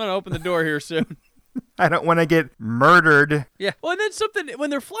 buddy? I'm going to open the door here soon. I don't want to get murdered. Yeah. Well, and then something, when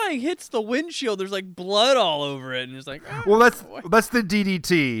they're flying, hits the windshield. There's like blood all over it. And it's like, well, that's the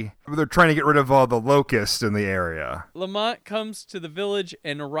DDT. They're trying to get rid of all the locusts in the area. Lamont comes to the village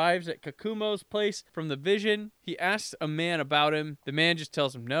and arrives at Kakumo's place from the vision. He asks a man about him. The man just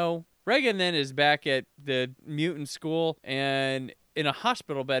tells him no. Reagan then is back at the mutant school and in a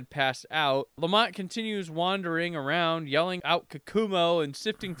hospital bed passed out. Lamont continues wandering around, yelling out Kakumo and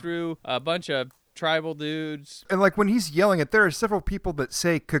sifting through a bunch of tribal dudes. And like when he's yelling it, there are several people that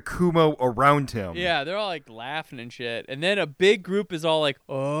say Kakumo around him. Yeah, they're all like laughing and shit. And then a big group is all like,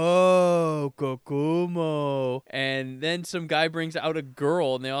 oh, Kakumo. And then some guy brings out a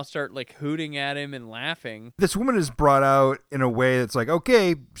girl and they all start like hooting at him and laughing. This woman is brought out in a way that's like,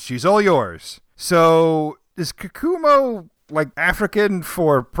 okay, she's all yours. So is Kakumo like African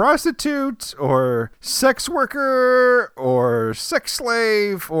for prostitute or sex worker or sex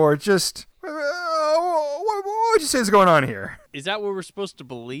slave or just... what would you say is going on here? Is that what we're supposed to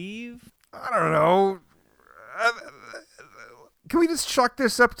believe? I don't know. Can we just chalk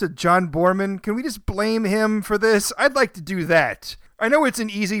this up to John Boorman? Can we just blame him for this? I'd like to do that. I know it's an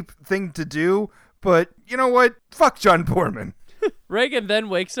easy thing to do, but you know what? Fuck John Boorman. Reagan then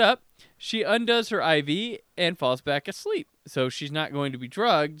wakes up. She undoes her IV and falls back asleep. So she's not going to be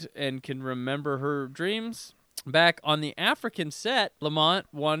drugged and can remember her dreams. Back on the African set, Lamont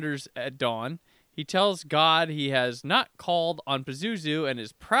wanders at dawn. He tells God he has not called on Pazuzu and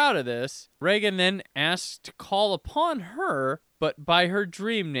is proud of this. Reagan then asks to call upon her, but by her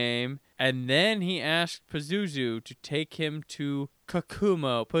dream name, and then he asks Pazuzu to take him to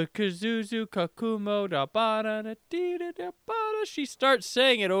Kakumo. Pazuzu, Kakumo, da ba da da dee da da ba da. She starts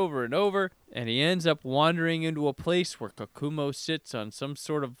saying it over and over, and he ends up wandering into a place where Kakumo sits on some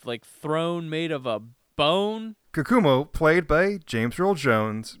sort of like throne made of a bone. Kakumo, played by James Earl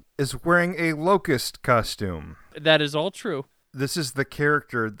Jones, is wearing a locust costume. That is all true. This is the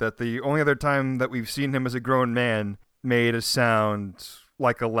character that the only other time that we've seen him as a grown man made a sound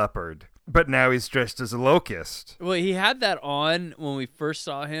like a leopard. But now he's dressed as a locust. Well, he had that on when we first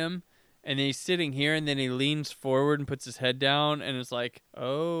saw him, and then he's sitting here, and then he leans forward and puts his head down, and it's like,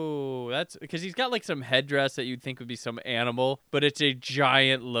 oh, that's... Because he's got like some headdress that you'd think would be some animal, but it's a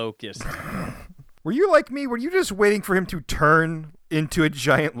giant locust. Were you like me? Were you just waiting for him to turn into a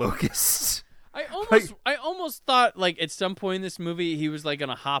giant locust? I almost thought like at some point in this movie he was like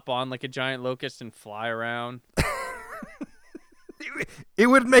gonna hop on like a giant locust and fly around. It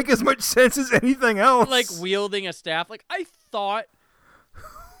would make as much sense as anything else. Like wielding a staff. Like I thought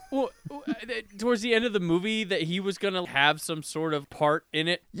towards the end of the movie that he was gonna have some sort of part in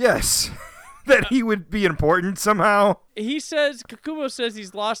it. Yes. That he would be important somehow. Kakumo says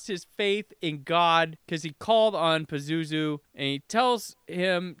he's lost his faith in God because he called on Pazuzu, and he tells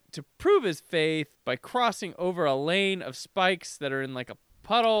him to prove his faith by crossing over a lane of spikes that are in like a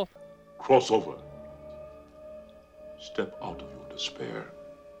puddle. Cross over. Step out of your despair.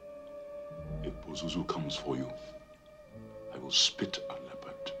 If Pazuzu comes for you, I will spit a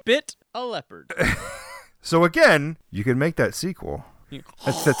leopard. Spit a leopard. So again, you can make that sequel.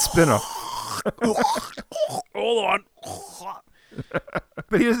 That's that spin-off. Hold on.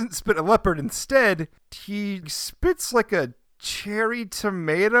 But he doesn't spit a leopard. Instead, he spits like a cherry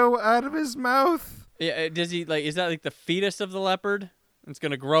tomato out of his mouth. Yeah, does he like? Is that like the fetus of the leopard? It's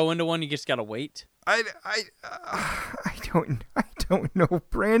gonna grow into one. You just gotta wait. I don't know,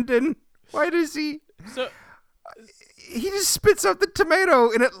 Brandon. Why does he? So he just spits out the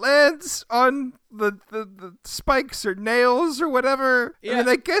tomato and it lands on the spikes or nails or whatever. Yeah. I mean,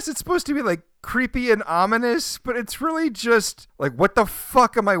 I guess it's supposed to be like creepy and ominous, but it's really just like, what the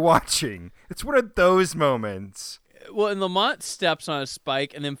fuck am I watching? It's one of those moments. Well, and Lamont steps on a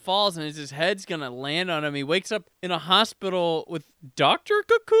spike and then falls, and his head's gonna land on him. He wakes up in a hospital with Dr.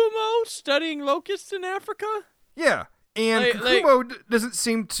 Kakumo studying locusts in Africa. Yeah. And Kakumo doesn't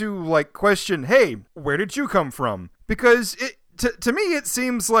seem to like question, hey, where did you come from? Because to me, it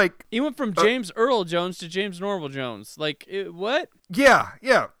seems like he went from James Earl Jones to James Norval Jones. Like, what? Yeah.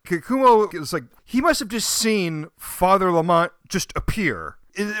 Kakumo is like, he must have just seen Father Lamont just appear.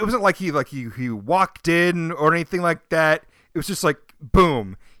 It wasn't like he walked in or anything like that. It was just like,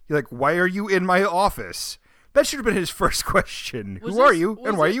 boom. You're like, why are you in my office? That should have been his first question. Who are you,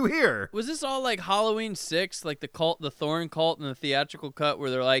 and why are you here? Was this all like Halloween 6, like the Thorn cult in the theatrical cut, where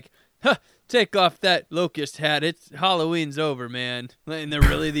they're like, take off that locust hat. It's Halloween's over, man. And they're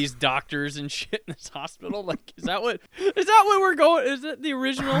really these doctors and shit in this hospital. Like, is that what we're going? Is that the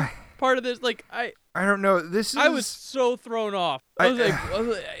original part of this? Like, I don't know. I was so thrown off. I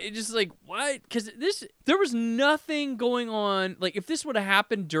was just like, what? Because there was nothing going on. Like, if this would have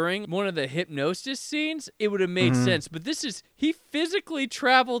happened during one of the hypnosis scenes, it would have made sense. But he physically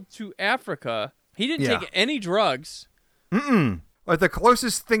traveled to Africa. He didn't take any drugs. Like, the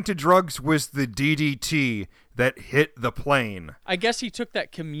closest thing to drugs was the DDT that hit the plane. I guess he took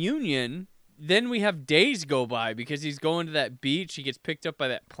that communion. Then we have days go by because he's going to that beach. He gets picked up by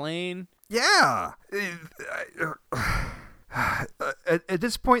that plane. Yeah. At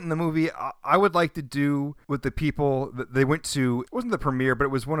this point in the movie, I would like to do with the people that they went to. It wasn't the premiere, but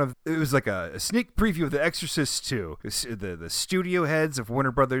it was like a sneak preview of The Exorcist 2. The studio heads of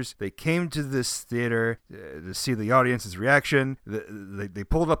Warner Brothers, they came to this theater to see the audience's reaction. They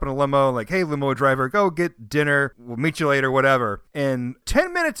pulled up in a limo, like, hey, limo driver, go get dinner. We'll meet you later, whatever. And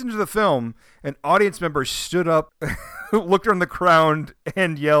 10 minutes into the film, an audience member stood up, looked around the crowd,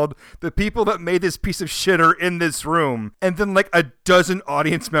 and yelled, "The people that made this piece of shit are in this room." And then like a dozen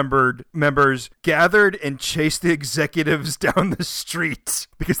audience members gathered and chased the executives down the street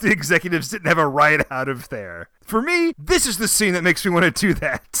because the executives didn't have a ride out of there. For me, this is the scene that makes me want to do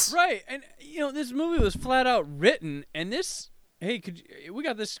that. Right. And, this movie was flat out written. And we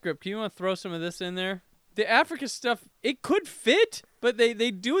got this script. Can you want to throw some of this in there? The Africa stuff, it could fit, but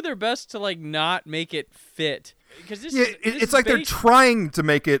they do their best to like not make it fit. Because it's like they're trying to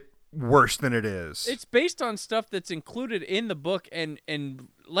make it worse than it is. It's based on stuff that's included in the book and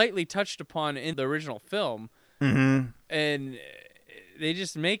lightly touched upon in the original film. Mm-hmm. And they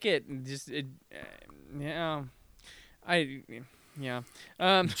just make it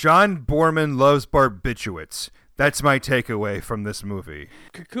John Boorman loves barbiturates. That's my takeaway from this movie.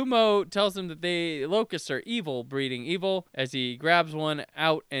 Kakumo tells him that the locusts are evil, breeding evil, as he grabs one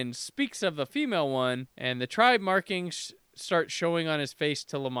out and speaks of the female one, and the tribe markings start showing on his face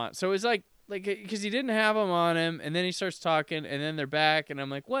to Lamont. So it's like because he didn't have them on him, and then he starts talking, and then they're back, and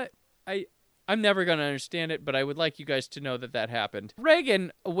I'm like, what? I'm never going to understand it, but I would like you guys to know that happened.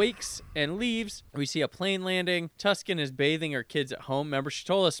 Reagan awakes and leaves. We see a plane landing. Tuscan is bathing her kids at home. Remember, she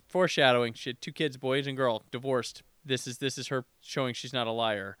told us, foreshadowing, she had 2 kids, boys and girl, divorced. This is her showing she's not a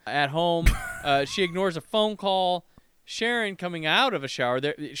liar. At home, she ignores a phone call. Sharon coming out of a shower.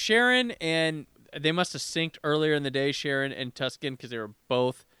 Sharon and they must have synced earlier in the day, Sharon and Tuscan, because they were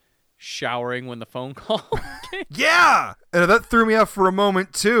both showering when the phone call came. Yeah! And that threw me off for a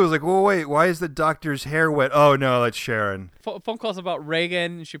moment, too. I was like, well, wait, why is the doctor's hair wet? Oh, no, that's Sharon. Phone call's about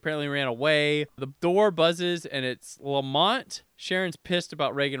Reagan. She apparently ran away. The door buzzes, and it's Lamont. Sharon's pissed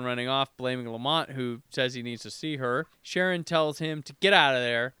about Reagan running off, blaming Lamont, who says he needs to see her. Sharon tells him to get out of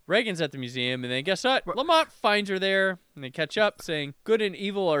there. Reagan's at the museum, and then guess what? Lamont finds her there, and they catch up, saying good and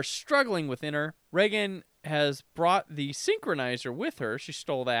evil are struggling within her. Reagan has brought the synchronizer with her. She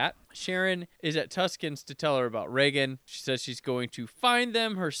stole that. Sharon is at Tuscan's to tell her about Reagan. She says she's going to find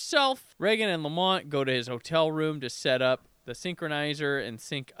them herself. Reagan and Lamont go to his hotel room to set up the synchronizer and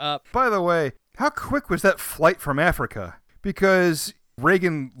sync up. By the way, how quick was that flight from Africa? Because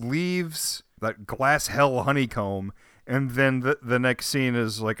Reagan leaves that glass hell honeycomb, and then the next scene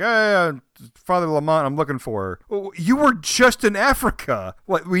is like, hey, Father Lamont, I'm looking for her. Well, you were just in Africa.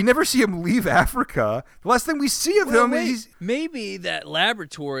 What, we never see him leave Africa. The last thing we see of him is... Maybe that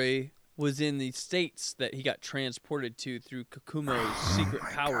laboratory was in the States that he got transported to through Kakumo's secret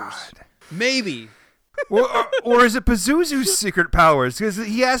powers. God. Maybe. or is it Pazuzu's secret powers? Because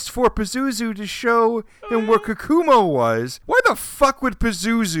he asked for Pazuzu to show him where Kakumo was. Why the fuck would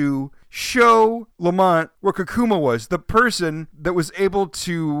Pazuzu show Lamont where Kakumo was? The person that was able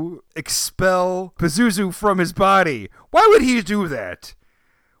to expel Pazuzu from his body. Why would he do that?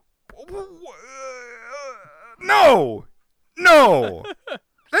 No! That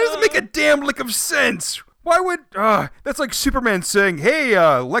doesn't make a damn lick of sense. Why would... that's like Superman saying, hey,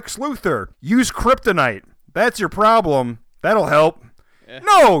 Lex Luthor, use kryptonite. That's your problem. That'll help. Yeah.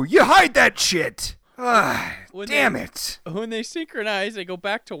 No, you hide that shit. Damn it. When they synchronize, they go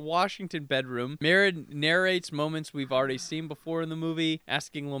back to Washington bedroom. Marin narrates moments we've already seen before in the movie,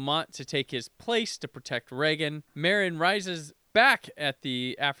 asking Lamont to take his place to protect Reagan. Marin rises back at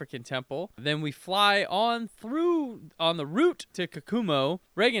the African temple. Then we fly on the route to Kakumo.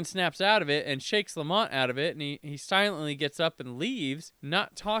 Reagan snaps out of it and shakes Lamont out of it, and he silently gets up and leaves,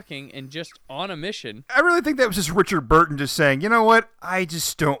 not talking and just on a mission. I really think that was just Richard Burton just saying, you know what? I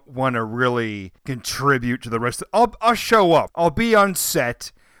just don't want to really contribute to the rest of... I'll show up. I'll be on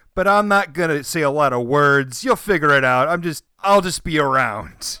set, but I'm not going to say a lot of words. You'll figure it out. I'll just be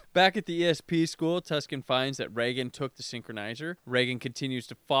around. Back at the ESP school, Tuscan finds that Reagan took the synchronizer. Reagan continues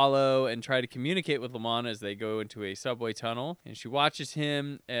to follow and try to communicate with Lamont as they go into a subway tunnel, and she watches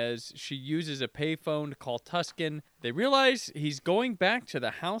him as she uses a payphone to call Tuscan. They realize he's going back to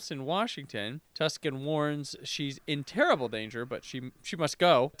the house in Washington. Tuscan warns she's in terrible danger, but she must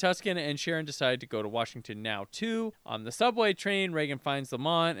go. Tuscan and Sharon decide to go to Washington now, too. On the subway train, Reagan finds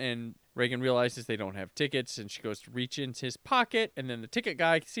Lamont, and Reagan realizes they don't have tickets, and she goes to reach into his pocket, and then the ticket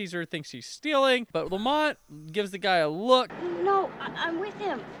guy sees her, thinks she's stealing, but Lamont gives the guy a look. No, I'm with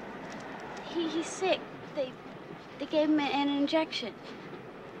him. He's sick. They gave him an injection.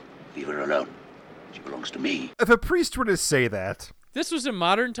 Leave her alone. She belongs to me. If a priest were to say that... This was in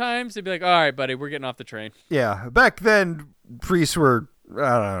modern times, they'd be like, all right, buddy, we're getting off the train. Yeah, back then, priests were...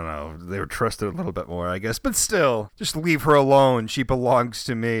 I don't know. They were trusted a little bit more, I guess. But still, just leave her alone. She belongs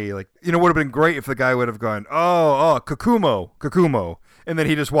to me. Like, it would have been great if the guy would have gone, oh, Kakumo. And then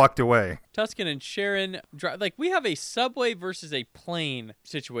he just walked away. Tuscan and Sharon, we have a subway versus a plane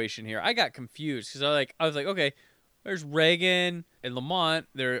situation here. I got confused because I was like, okay, there's Reagan and Lamont.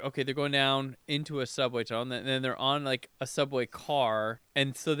 They're going down into a subway tunnel, and then they're on like a subway car.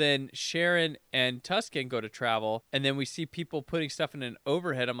 And so then Sharon and Tuscan go to travel, and then we see people putting stuff in an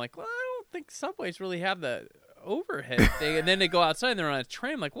overhead. I'm like, well, I don't think subways really have the overhead thing. And then they go outside and they're on a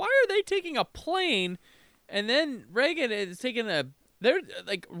train. I'm like, why are they taking a plane? And then Reagan is taking they're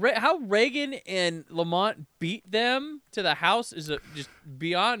like, how Reagan and Lamont beat them to the house is just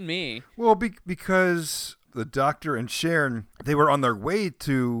beyond me. Well, because the doctor and Sharon, they were on their way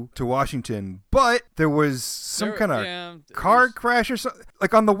to Washington, but there was some kind of car crash or something.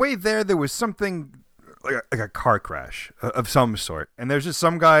 Like on the way there was something like a car crash of some sort, and there's just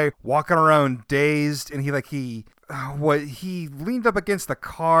some guy walking around dazed, and he leaned up against the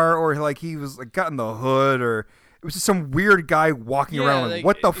car, or like he was like got in the hood, or it was just some weird guy walking around. Like,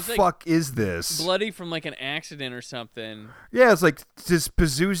 what the fuck is this? Bloody from like an accident or something. Yeah, it's like, does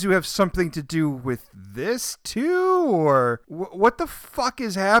Pazuzu have something to do with this too? Or what the fuck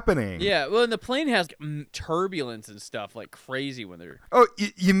is happening? Yeah, well, and the plane has turbulence and stuff like crazy when they're... Oh,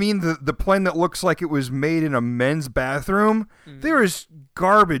 you mean the plane that looks like it was made in a men's bathroom? Mm-hmm. There is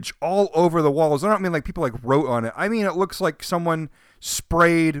garbage all over the walls. I don't mean like people like wrote on it. I mean it looks like someone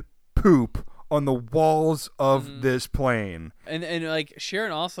sprayed poop on the walls of this plane. And like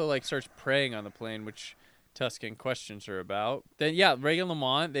Sharon also like starts praying on the plane, which Tuscan questions her about. Then, yeah, Reagan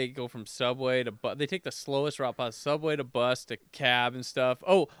Lamont, they go from subway to bus. They take the slowest route possible, subway to bus to cab and stuff.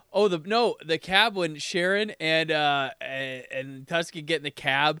 The cab when Sharon and Tuscan get in the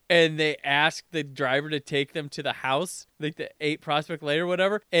cab and they ask the driver to take them to the house, like the 8 Prospect Lane or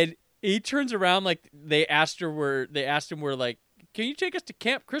whatever, and he turns around like they asked him where like, can you take us to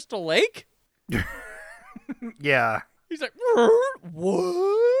Camp Crystal Lake? Yeah. He's like,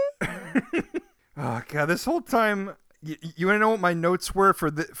 what? Oh god, this whole time, you want to know what my notes were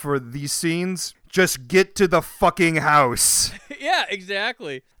for these scenes? Just get to the fucking house. Yeah,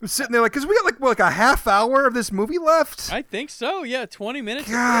 exactly. I'm sitting there like, because we got like a half hour of this movie left? I think so, yeah, 20 minutes.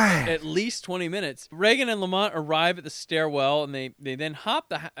 God. At least 20 minutes. Reagan and Lamont arrive at the stairwell, and they then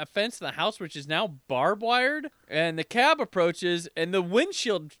hop a fence in the house, which is now barbed wired, and the cab approaches, and the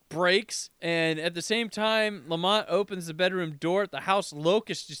windshield breaks, and at the same time, Lamont opens the bedroom door at the house.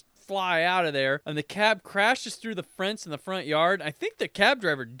 Locusts just fly out of there, and the cab crashes through the fence in the front yard. I think the cab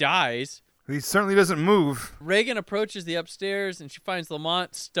driver dies. He certainly doesn't move. Reagan approaches the upstairs, and she finds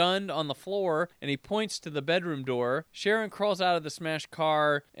Lamont stunned on the floor, and he points to the bedroom door. Sharon crawls out of the smashed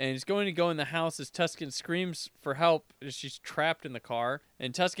car and is going to go in the house as Tuscan screams for help as she's trapped in the car.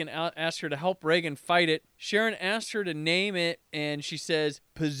 And Tuscan asks her to help Reagan fight it. Sharon asks her to name it, and she says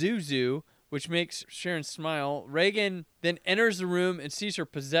Pazuzu, which makes Sharon smile. Reagan then enters the room and sees her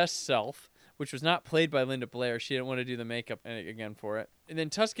possessed self, which was not played by Linda Blair. She didn't want to do the makeup again for it. And then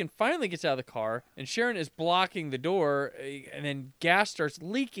Tuscan finally gets out of the car, and Sharon is blocking the door, and then gas starts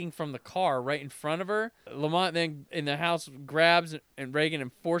leaking from the car right in front of her. Lamont then in the house grabs and Reagan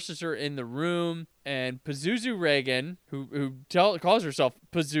and forces her in the room. And Pazuzu Reagan, who calls herself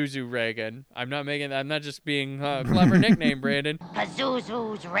Pazuzu Reagan. I'm not just being a clever nickname, Brandon.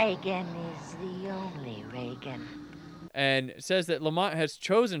 Pazuzu's Reagan is the only Reagan. And says that Lamont has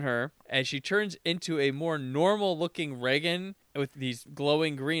chosen her, and she turns into a more normal-looking Reagan with these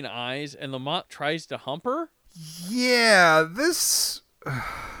glowing green eyes, and Lamont tries to hump her. Yeah, this...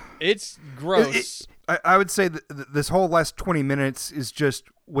 It's gross. I would say that this whole last 20 minutes is just,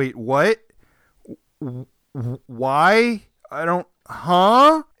 wait, what? Why? I don't...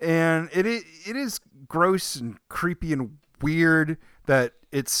 Huh? And it is gross and creepy and weird that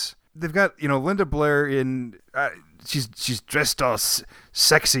it's... They've got, Linda Blair in... she's dressed all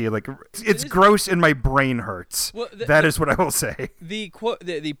sexy. Like, it's gross and my brain hurts. Well, that is what I will say. The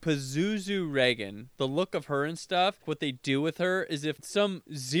Pazuzu Reagan, the look of her and stuff, what they do with her is if some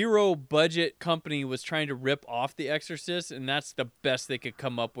zero budget company was trying to rip off The Exorcist, and that's the best they could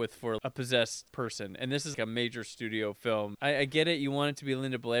come up with for a possessed person. And this is like a major studio film. I get it. You want it to be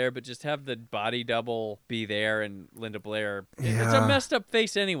Linda Blair, but just have the body double be there and Linda Blair. Yeah. It's a messed up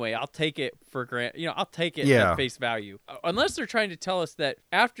face anyway. I'll take it for granted. I'll take it at face value. Unless they're trying to tell us that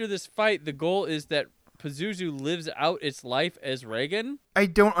after this fight, the goal is that Pazuzu lives out its life as Reagan. I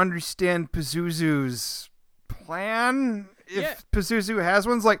don't understand Pazuzu's plan. If Pazuzu has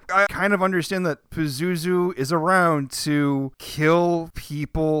ones, like, I kind of understand that Pazuzu is around to kill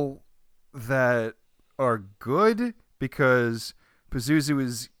people that are good because Pazuzu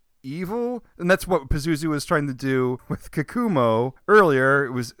is evil, and that's what Pazuzu was trying to do with Kakumo earlier.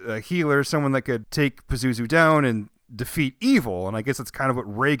 It was a healer, someone that could take Pazuzu down and defeat evil, and I guess that's kind of what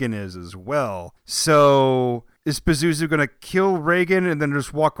Reagan is as well. So is Pazuzu gonna kill Reagan and then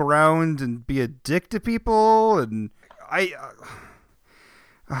just walk around and be a dick to people? And I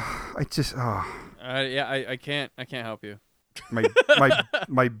can't help you.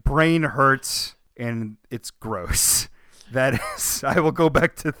 My brain hurts and it's gross. That is, I will go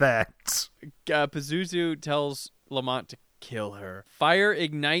back to that. Pazuzu tells Lamont to kill her. Fire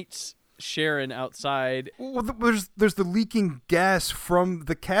ignites Sharon outside. Well, there's the leaking gas from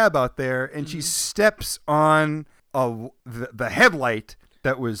the cab out there, and she steps on the headlight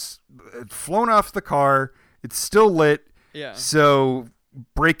that was flown off the car. It's still lit. Yeah. So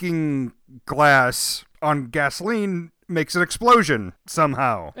breaking glass on gasoline makes an explosion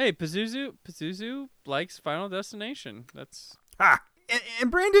somehow. Hey, Pazuzu likes Final Destination. That's and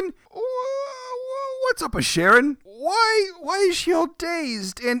Brandon, what's up with Sharon? Why is she all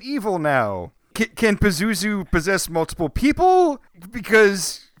dazed and evil now? Can Pazuzu possess multiple people?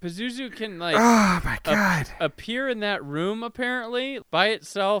 Because Pazuzu can oh my god, appear in that room apparently by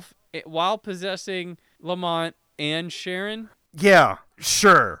itself while possessing Lamont and Sharon. Yeah,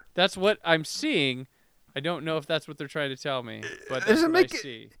 sure. That's what I'm seeing. I don't know if that's what they're trying to tell me, but that's what I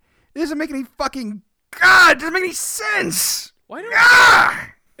see. It doesn't make any fucking... God, it doesn't make any sense! Why don't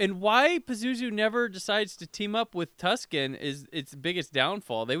And why Pazuzu never decides to team up with Tuscan is its biggest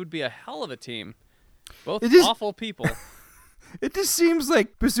downfall. They would be a hell of a team. Both awful people. It just seems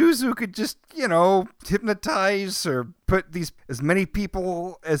like Pazuzu could just, hypnotize or put as many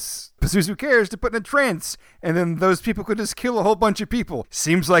people as Pazuzu cares to put in a trance, and then those people could just kill a whole bunch of people.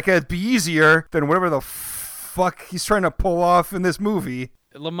 Seems like it'd be easier than whatever the fuck he's trying to pull off in this movie.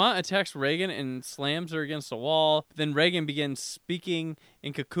 Lamont attacks Reagan and slams her against a wall. Then Reagan begins speaking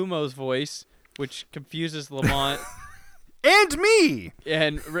in Kakumo's voice, which confuses Lamont. And me!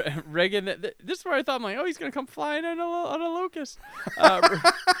 And Reagan, this is where I thought, I'm like, oh, he's going to come flying on a locust.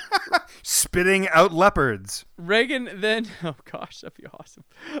 Spitting out leopards. Reagan then, oh gosh, that'd be awesome.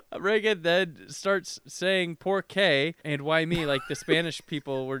 Reagan then starts saying, "Por qué?" and "Why me?" like the Spanish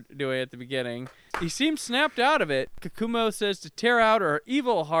people were doing at the beginning. He seems snapped out of it. Kakumo says to tear out her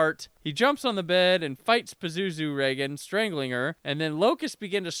evil heart. He jumps on the bed and fights Pazuzu Reagan, strangling her. And then locusts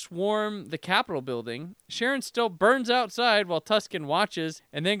begin to swarm the Capitol building. Sharon still burns outside while Tusken watches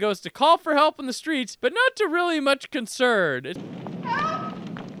and then goes to call for help in the streets, but not to really much concern. Help!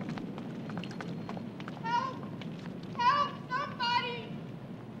 Help! Help! Somebody!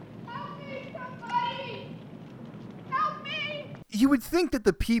 Help me! Somebody! Help me! You would think that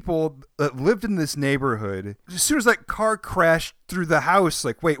the people that lived in this neighborhood, as soon as that car crashed through the house,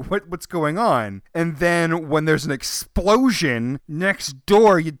 like, wait, what's going on? And then when there's an explosion next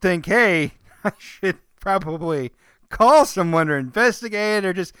door, you'd think, hey, I should probably call someone or investigate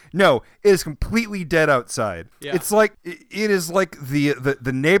or just... No, it is completely dead outside. Yeah. It's like, it is like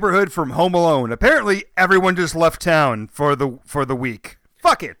the neighborhood from Home Alone. Apparently, everyone just left town for the week.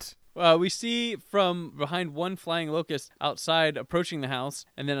 Fuck it. We see from behind one flying locust outside approaching the house,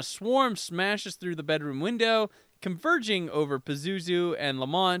 and then a swarm smashes through the bedroom window, converging over Pazuzu and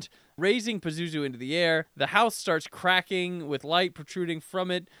Lamont, raising Pazuzu into the air. The house starts cracking with light protruding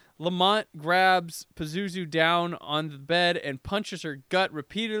from it. Lamont grabs Pazuzu down on the bed and punches her gut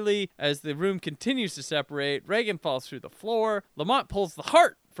repeatedly as the room continues to separate. Reagan falls through the floor. Lamont pulls the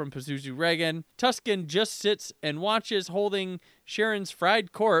heart from Pazuzu Reagan. Tusken just sits and watches, holding Sharon's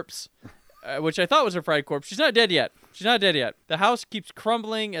fried corpse, which I thought was her fried corpse. She's not dead yet. The house keeps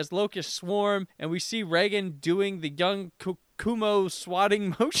crumbling as locusts swarm, and we see Reagan doing the young Kumo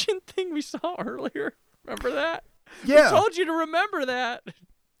swatting motion thing we saw earlier. Remember that? Yeah. I told you to remember that.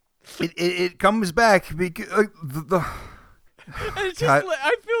 It comes back because It's just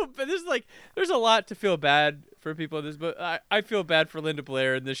I feel this is like there's a lot to feel bad for people in this, but I feel bad for Linda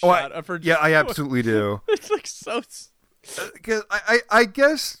Blair in this shot of her. Yeah, I absolutely do. It's like so. Because I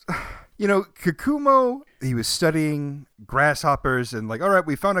guess, Kakumo, he was studying grasshoppers and like, all right,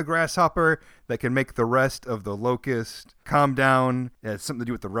 we found a grasshopper that can make the rest of the locust calm down. It has something to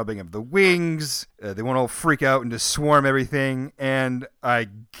do with the rubbing of the wings. They won't all freak out and just swarm everything. And I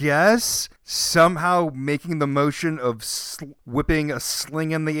guess somehow making the motion of whipping a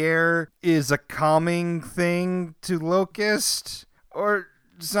sling in the air is a calming thing to locust or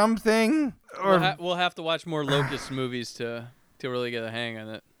something. Or We'll have to watch more locust movies to really get a hang on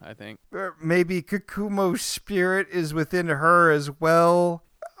it, I think. Or maybe Kakumo's spirit is within her as well,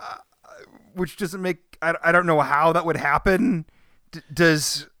 which doesn't make... I don't know how that would happen.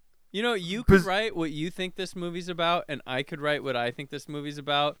 Does... You could write what you think this movie's about, and I could write what I think this movie's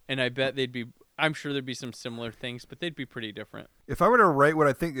about, and I bet I'm sure there'd be some similar things, but they'd be pretty different. If I were to write what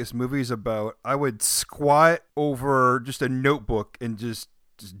I think this movie's about, I would squat over just a notebook and just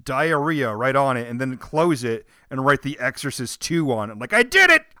diarrhea right on it, and then close it and write The Exorcist 2 on it. Like, I did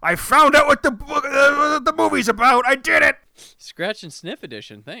it! I found out what the movie's about! I did it! Scratch and sniff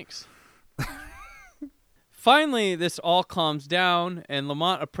edition, thanks. Finally, this all calms down, and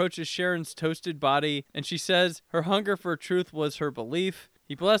Lamont approaches Sharon's toasted body, and she says her hunger for truth was her belief.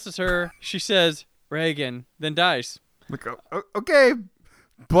 He blesses her. She says, Reagan, then dies. Like, okay,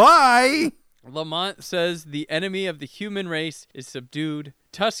 bye! Lamont says the enemy of the human race is subdued.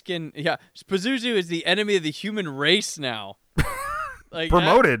 Pazuzu is the enemy of the human race now. Like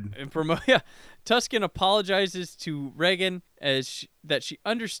promoted. Tusken apologizes to Reagan that she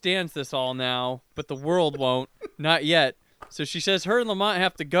understands this all now, but the world won't. Not yet. So she says her and Lamont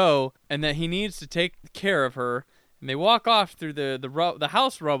have to go, and that he needs to take care of her. And they walk off through the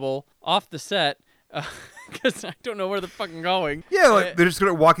house rubble off the set. Because I don't know where they're fucking going. Yeah, like they're just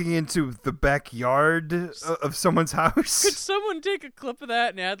walking into the backyard of someone's house. Could someone take a clip of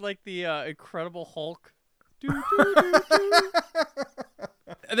that and add like the Incredible Hulk?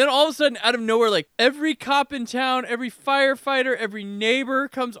 And then all of a sudden, out of nowhere, like every cop in town, every firefighter, every neighbor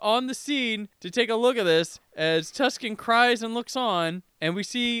comes on the scene to take a look at this as Tusken cries and looks on. And we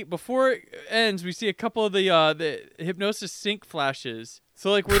see, before it ends, we see a couple of the hypnosis sync flashes.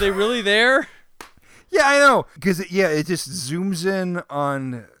 So like, were they really there? Yeah, I know. Because, it just zooms in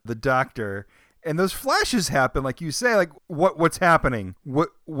on the doctor, And those flashes happen, like you say, like what's happening?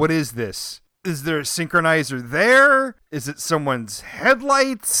 What is this? Is there a synchronizer there? Is it someone's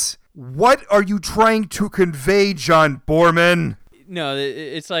headlights? What are you trying to convey, John Boorman? No,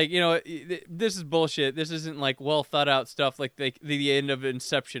 it's like, this is bullshit. This isn't like well thought out stuff like the end of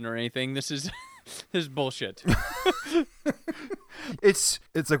Inception or anything. This is this is bullshit. It's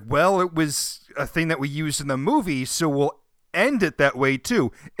like, well, it was a thing that we used in the movie, so we'll end it that way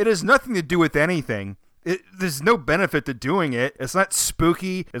too. It has nothing to do with anything. There's no benefit to doing it. It's not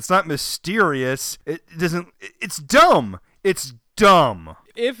spooky. It's not mysterious. It's dumb. It's dumb.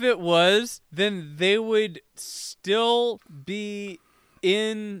 If it was, then they would still be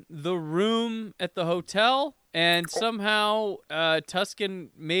in the room at the hotel, and somehow Tusken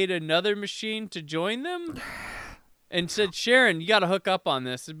made another machine to join them and said, Sharon, you got to hook up on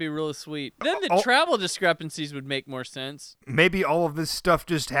this. It'd be really sweet. Then the travel discrepancies would make more sense. Maybe all of this stuff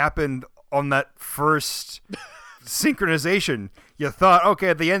just happened on that first synchronization. You thought, okay,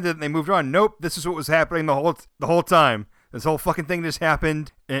 at the end of it, they moved on. Nope, this is what was happening the whole time. This whole fucking thing just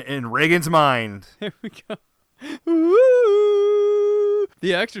happened in Reagan's mind. There we go. Woo!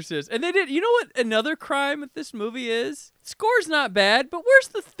 The Exorcist. And they did, you know what another crime with this movie is? Score's not bad, but where's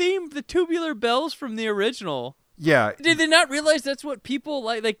the theme, the tubular bells from the original? Yeah. Did they not realize that's what people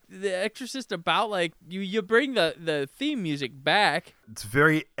like The Exorcist about? Like, you bring the theme music back. It's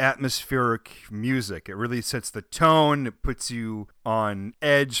very atmospheric music. It really sets the tone. It puts you on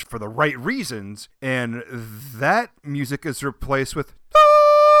edge for the right reasons. And that music is replaced with...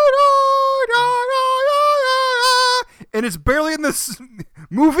 And it's barely in this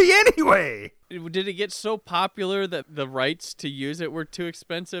movie anyway. Did it get so popular that the rights to use it were too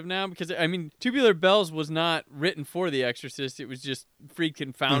expensive now? Because, I mean, Tubular Bells was not written for The Exorcist. It was just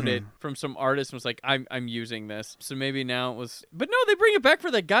Friedkin found it from some artist and was like, I'm using this. So maybe now it was... But no, they bring it back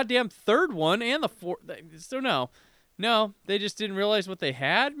for the goddamn third one and the fourth. So no, they just didn't realize what they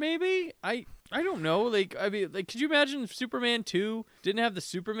had, maybe? I don't know. Like, I mean, could you imagine if Superman 2 didn't have the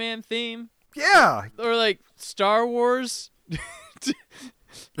Superman theme? Yeah. Or like Star Wars.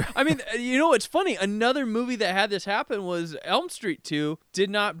 I mean, you know what's funny? Another movie that had this happen was Elm Street 2. Did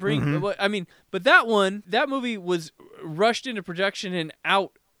not bring. I mean, but that movie was rushed into production and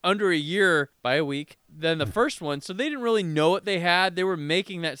out under a year by a week than the first one. So they didn't really know what they had. They were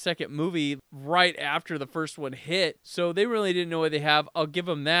making that second movie right after the first one hit. So they really didn't know what they have. I'll give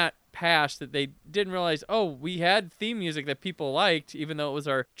them that pass that they didn't realize, we had theme music that people liked, even though it was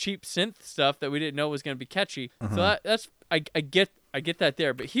our cheap synth stuff that we didn't know was going to be catchy. So that's I get that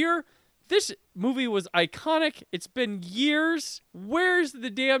there. But here, this movie was iconic. It's been years. Where's the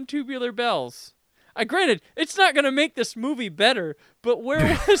damn Tubular Bells? Granted, it's not going to make this movie better, but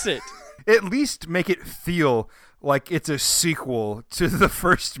where was it? At least make it feel like it's a sequel to the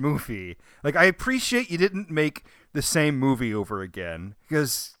first movie. Like, I appreciate you didn't make the same movie over again,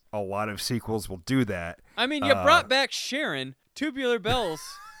 because a lot of sequels will do that. I mean, you brought back Sharon. Tubular Bells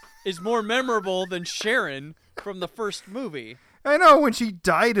is more memorable than Sharon from the first movie. I know, when she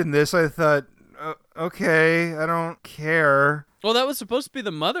died in this, I thought, okay, I don't care. Well, that was supposed to be the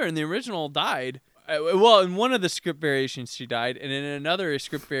mother, and the original died. Well, in one of the script variations, she died, and in another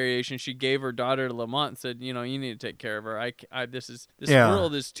script variation, she gave her daughter to Lamont and said, you need to take care of her. This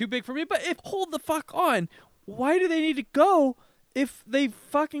world is too big for me. But hold the fuck on. Why do they need to go if they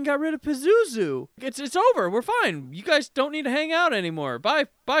fucking got rid of Pazuzu? It's over. We're fine. You guys don't need to hang out anymore. Bye,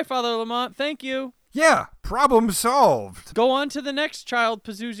 Father Lamont. Thank you. Yeah, problem solved. Go on to the next child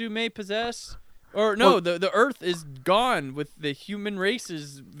Pazuzu may possess. Or no, the Earth is gone with the human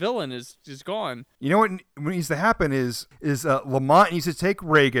race's villain is gone. You know what needs to happen is Lamont needs to take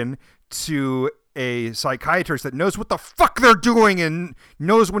Reagan to a psychiatrist that knows what the fuck they're doing and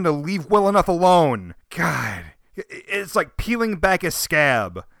knows when to leave well enough alone. God, it's like peeling back a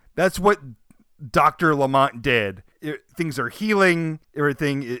scab. That's what Dr. Lamont did. Things are healing.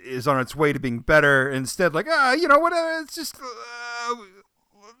 Everything is on its way to being better. Instead, like, whatever. It's just...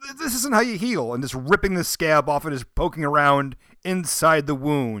 this isn't how you heal, and just ripping the scab off and just poking around inside the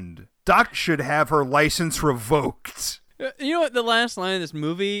wound. Doc should have her license revoked. You know what the last line of this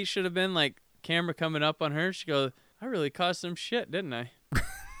movie should have been? Like, camera coming up on her. She goes, I really caused some shit, didn't I?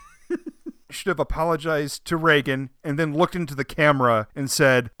 Should have apologized to Reagan and then looked into the camera and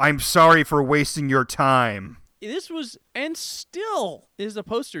said, I'm sorry for wasting your time. This was, and still is, a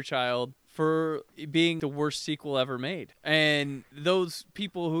poster child for being the worst sequel ever made. And those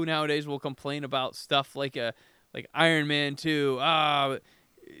people who nowadays will complain about stuff like Iron Man 2,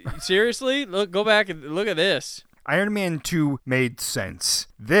 seriously? Go back and look at this. Iron Man 2 made sense.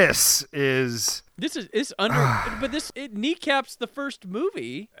 This is This is under, but it kneecaps the first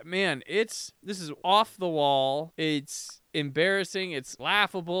movie. Man, this is off the wall. It's embarrassing. It's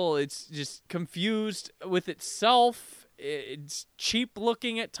laughable. It's just confused with itself. It's cheap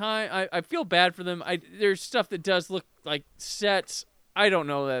looking at time. I feel bad for them. There's stuff that does look like sets. I don't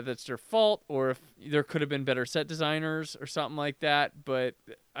know that that's their fault or if there could have been better set designers or something like that, but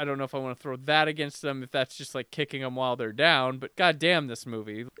I don't know if I want to throw that against them if that's just like kicking them while they're down, but goddamn this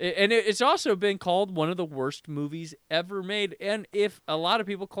movie. And it's also been called one of the worst movies ever made, and if a lot of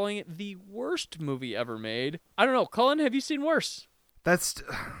people calling it the worst movie ever made. I don't know. Cullen, have you seen worse? That's...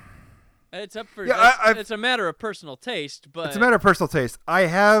 It's up for... Yeah, it's a matter of personal taste, but... It's a matter of personal taste. I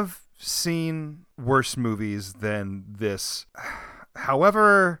have seen worse movies than this.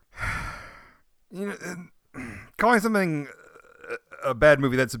 However, calling something a bad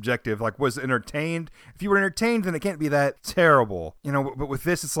movie that's subjective, like was entertained. If you were entertained, then it can't be that terrible. But with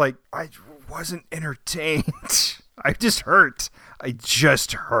this, it's like, I wasn't entertained. I just hurt.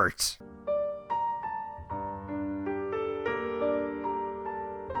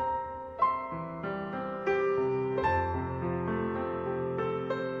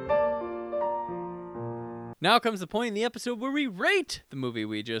 Now comes the point in the episode where we rate the movie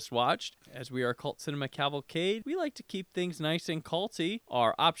we just watched. As we are Cult Cinema Cavalcade, we like to keep things nice and culty.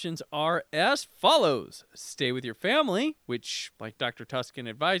 Our options are as follows. Stay with your family, which, like Dr. Tuscan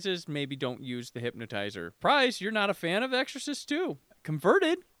advises, maybe don't use the hypnotizer. Prize, you're not a fan of Exorcist 2.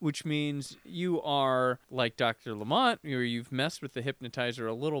 Converted, which means you are like Dr. Lamont, where you've messed with the hypnotizer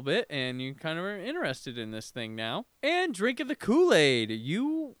a little bit and you kind of are interested in this thing now. And Drink of the Kool-Aid.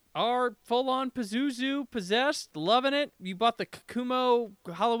 You are full-on Pazuzu, possessed, loving it. You bought the Kakumo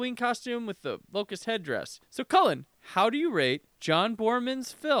Halloween costume with the locust headdress. So, Cullen, how do you rate John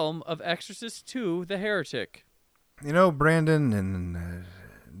Boorman's film of Exorcist 2, The Heretic? Brandon, in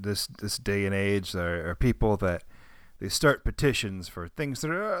this day and age, there are people that they start petitions for things that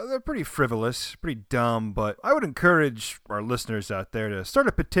they're pretty frivolous, pretty dumb, but I would encourage our listeners out there to start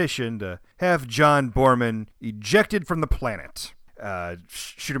a petition to have John Boorman ejected from the planet.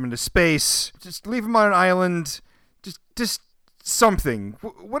 Shoot him into space, just leave him on an island, just something.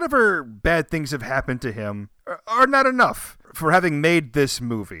 Whatever bad things have happened to him are not enough for having made this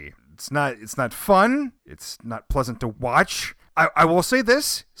movie. It's not fun. It's not pleasant to watch. I will say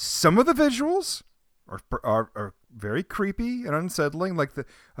this, some of the visuals are very creepy and unsettling, like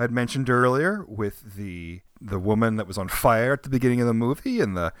I had mentioned earlier with the woman that was on fire at the beginning of the movie,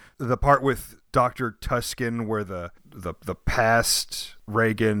 and the part with Dr. Tuscan where the past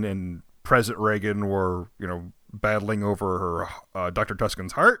Reagan and present Reagan were battling over her Dr.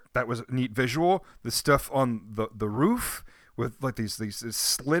 Tuscan's heart. That was a neat visual. The stuff on the roof with like these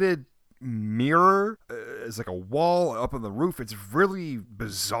slitted mirror is like a wall up on the roof. It's really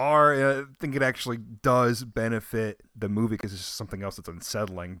bizarre, and I think it actually does benefit the movie because it's just something else that's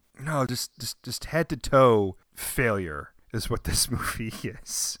unsettling. No, just head to toe failure is what this movie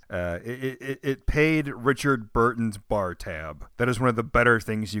is. It paid Richard Burton's bar tab. That is one of the better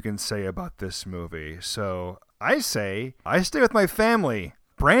things you can say about this movie. So I say I stay with my family.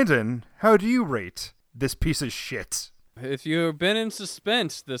 Brandon, how do you rate this piece of shit? If you've been in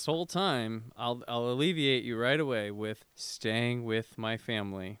suspense this whole time, I'll alleviate you right away with staying with my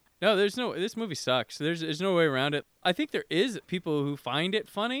family. No, this movie sucks. There's no way around it. I think there is people who find it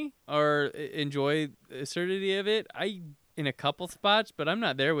funny or enjoy the absurdity of it. In a couple spots, but I'm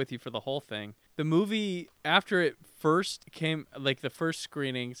not there with you for the whole thing. The movie, after it first came, like the first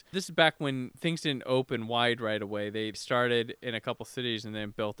screenings, this is back when things didn't open wide right away. They started in a couple cities and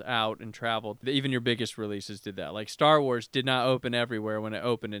then built out and traveled. Even your biggest releases did that. Like Star Wars did not open everywhere when it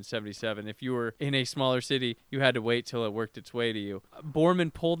opened in 1977. If you were in a smaller city, you had to wait till it worked its way to you.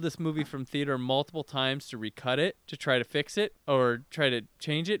 Boorman pulled this movie from theater multiple times to recut it, to try to fix it or try to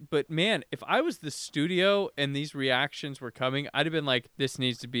change it. But man, if I was the studio and these reactions were coming, I'd have been like, this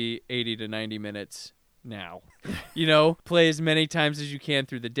needs to be 80 to 90 minutes now. Play as many times as you can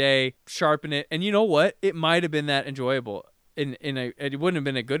through the day, sharpen it, and you know what? It might have been that enjoyable. It wouldn't have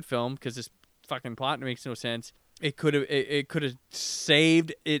been a good film because this fucking plot makes no sense. It could have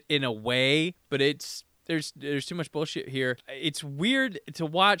saved it in a way, but there's too much bullshit here. It's weird to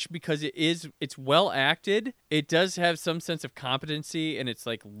watch because it's well acted. It does have some sense of competency and its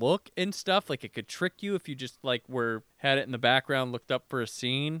like look and stuff. Like it could trick you if you just like had it in the background, looked up for a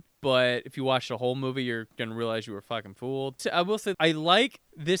scene. But if you watch the whole movie, you're gonna realize you were fucking fooled. So I will say I like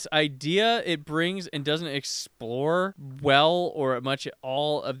this idea it brings and doesn't explore well or much at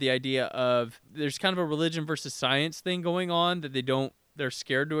all of the idea of there's kind of a religion versus science thing going on that they're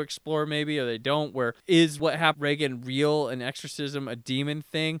scared to explore maybe, or they don't, where is what happened Reagan real, an exorcism, a demon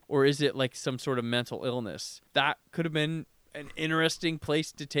thing, or is it like some sort of mental illness? That could have been an interesting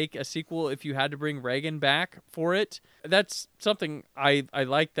place to take a sequel if you had to bring Reagan back for it. That's something I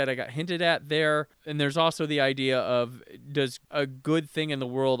like that I got hinted at there. And there's also the idea of, does a good thing in the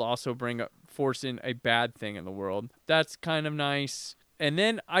world also force in a bad thing in the world? That's kind of nice. And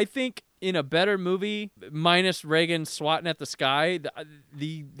then I think in a better movie, minus Reagan swatting at the sky,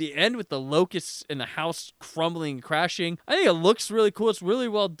 the end with the locusts and the house crumbling and crashing, I think it looks really cool. It's really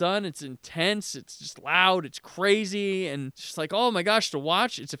well done. It's intense. It's just loud. It's crazy. And it's just like, oh my gosh, to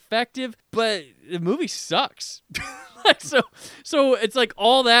watch. It's effective. But the movie sucks. So it's like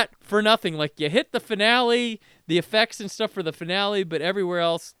all that for nothing. Like you hit the finale, the effects and stuff for the finale, but everywhere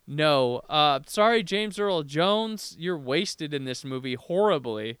else, no. Sorry, James Earl Jones, you're wasted in this movie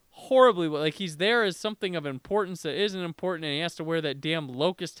horribly. Like he's there as something of importance that isn't important, and he has to wear that damn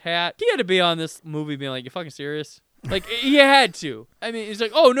locust hat. He had to be on this movie being like, you fucking serious? Like he had to. I mean, he's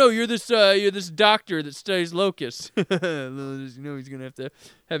like, oh no, you're this doctor that studies locusts. He's gonna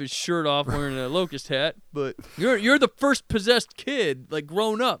have his shirt off wearing a locust hat. But you're the first possessed kid, like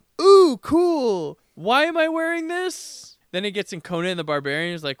grown up. Ooh, cool. Why am I wearing this? Then he gets in Conan the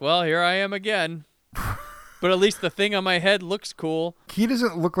Barbarian. He's like, well, here I am again. But at least the thing on my head looks cool. He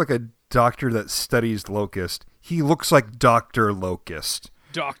doesn't look like a doctor that studies locust. He looks like Dr. Locust.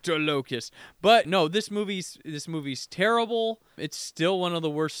 Dr. Locust. But no, this movie's terrible. It's still one of the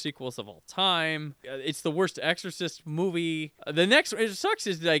worst sequels of all time. It's the worst Exorcist movie. The next, it sucks,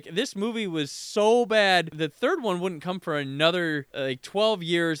 is like this movie was so bad. The third one wouldn't come for another 12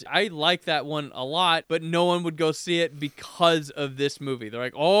 years. I like that one a lot, but no one would go see it because of this movie. They're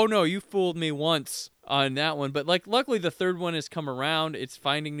like, oh no, you fooled me once on that one. But like luckily the third one has come around. It's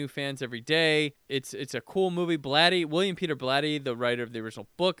finding new fans every day. It's a cool movie. William Peter Blatty, the writer of the original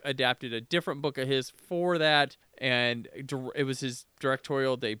book, adapted a different book of his for that, and it was his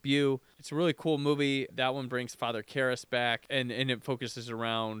directorial debut. It's a really cool movie. That one brings Father Karras back, and it focuses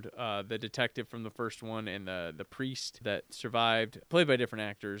around the detective from the first one and the priest that survived, played by different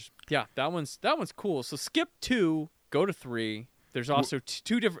actors. Yeah, that one's cool. So skip 2, go to 3. There's also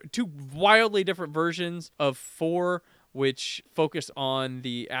two wildly different versions of 4, which focus on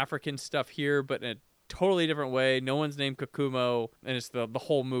the African stuff here, but in a totally different way. No one's named Kakumo, and it's the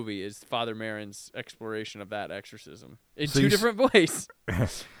whole movie is Father Merrin's exploration of that exorcism in two different ways.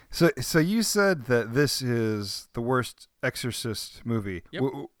 So you said that this is the worst Exorcist movie. Yep.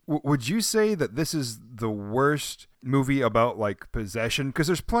 Would you say that this is the worst movie about like possession? Because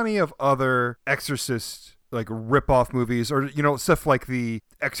there's plenty of other Exorcist like rip-off movies, or stuff like the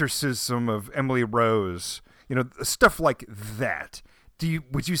Exorcism of Emily Rose, stuff like that.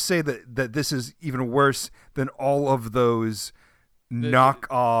 Would you say that this is even worse than all of those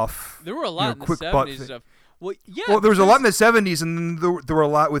knockoff? There were a lot in the 70s stuff. Well, yeah. Well, there was a lot in the 70s, and then there were a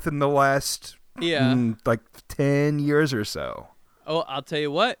lot within the last 10 years or so. Oh, I'll tell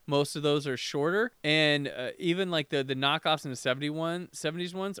you what. Most of those are shorter, and even like the knockoffs in the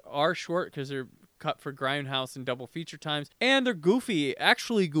 70s ones are short because they're cut for Grindhouse and double feature times, and they're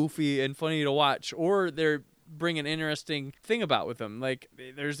actually goofy and funny to watch, or they're bring an interesting thing about with them. Like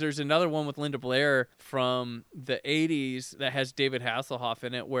there's another one with Linda Blair from the 80s that has David Hasselhoff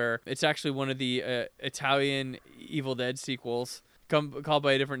in it, where it's actually one of the Italian Evil Dead sequels, called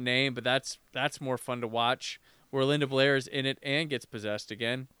by a different name, but that's more fun to watch, where Linda Blair is in it and gets possessed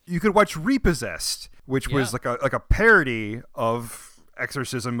again. You could watch Repossessed, which was like a parody of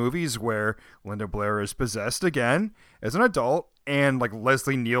exorcism movies, where Linda Blair is possessed again as an adult, and like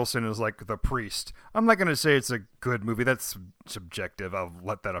Leslie Nielsen is like the priest. I'm not going to say it's a good movie. That's subjective. I'll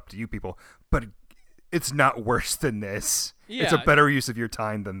let that up to you people. But it's not worse than this. Yeah. It's a better use of your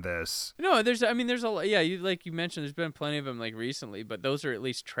time than this. No, there's a like you mentioned, there's been plenty of them like recently, but those are at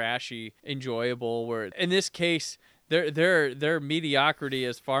least trashy, enjoyable, where in this case their mediocrity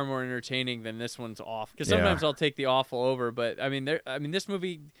is far more entertaining than this one's off. Because sometimes I'll take the awful over, but this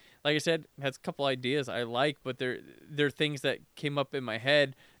movie, like I said, has a couple ideas I like, but they're things that came up in my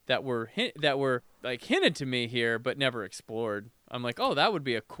head that were like hinted to me here, but never explored. I'm like, oh, that would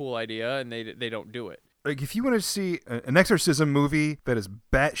be a cool idea, and they don't do it. Like, if you want to see an exorcism movie that is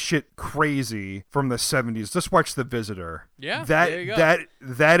batshit crazy from the 70s, just watch The Visitor. Yeah, there you go.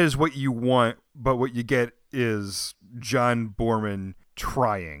 That is what you want, but what you get is John Boorman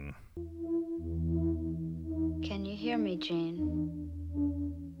trying. Can you hear me, Jane?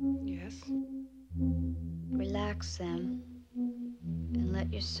 Yes. Relax then, and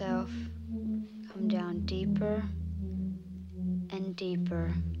let yourself come down deeper and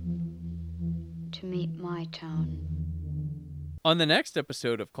deeper to meet my tone. On the next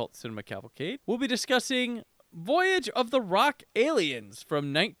episode of Cult Cinema Cavalcade, we'll be discussing Voyage of the Rock Aliens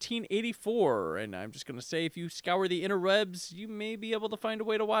from 1984. And I'm just going to say, if you scour the interwebs, you may be able to find a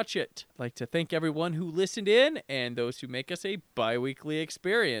way to watch it. I'd like to thank everyone who listened in and those who make us a bi-weekly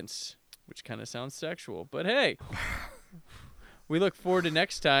experience, which kind of sounds sexual, but hey. We look forward to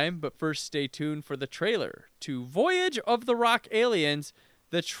next time, but first stay tuned for the trailer to Voyage of the Rock Aliens,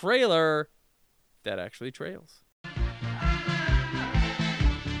 the trailer that actually trails.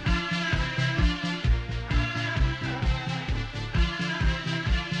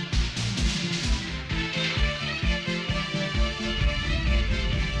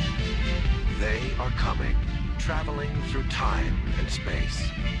 They are coming, traveling through time and space.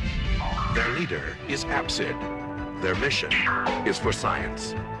 Their leader is Absid. Their mission is for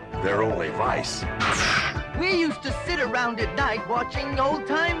science. Their only vice We used to sit around at night watching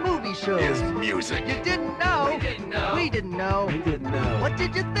old-time movie shows. is music. You didn't know. We didn't know. We didn't know. We didn't know. What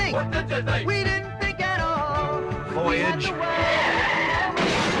did you think? What did you think? We didn't think at all. Voyage of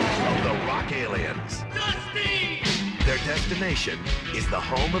the Rock Aliens. Their destination is the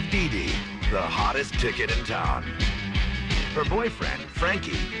home of Dee Dee, the hottest ticket in town. Her boyfriend,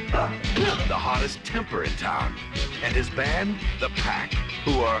 Frankie, the hottest temper in town. And his band, The Pack,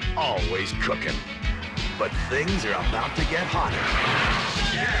 who are always cooking. But things are about to get hotter.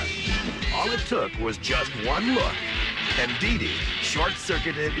 All it took was just one look, and Dee Dee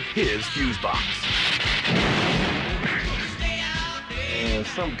short-circuited his fuse box.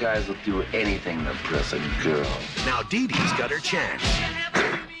 Some guys will do anything to impress a girl. Now Dee Dee's got her chance. Who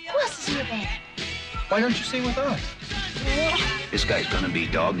else is in your band? Why don't you sing with us? This guy's gonna be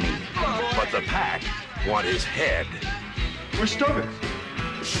dog meat. But the Pack want his head. We're stubborn.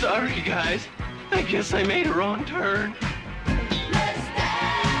 Sorry, guys. I guess I made a wrong turn.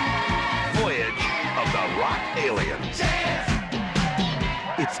 Voyage of the Rock Aliens.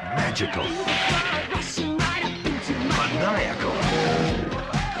 It's magical. Maniacal.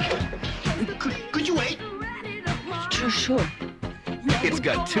 Could you wait? Sure. It's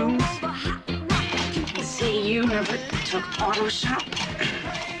got tunes. See, you never took auto shop.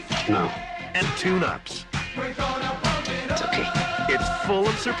 No. And tune-ups. It's okay. It's full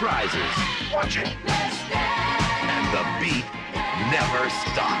of surprises. Watch it. And the beat never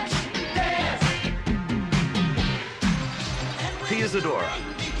stops. Pia Zadora,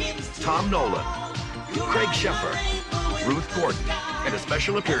 Tom Nolan, Craig Sheffer, Ruth Gordon, and a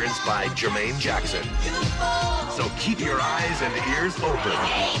special appearance by Jermaine Jackson. So keep your eyes and ears open.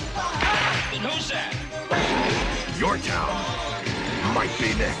 Who's that? Your town might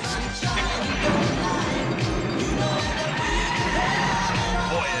be next.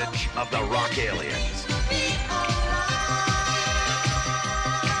 Voyage of the Rock Aliens.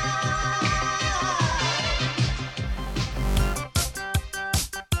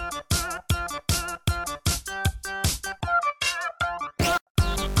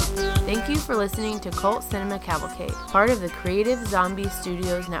 Thank you for listening to Cult Cinema Cavalcade, part of the Creative Zombie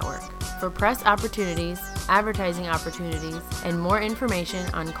Studios Network. For press opportunities, advertising opportunities, and more information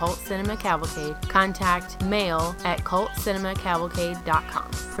on Cult Cinema Cavalcade, contact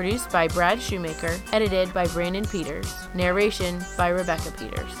mail@cultcinemacavalcade.com. Produced by Brad Shoemaker, edited by Brandon Peters, narration by Rebecca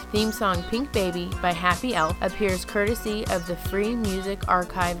Peters. Theme song Pink Baby by Happy Elf appears courtesy of the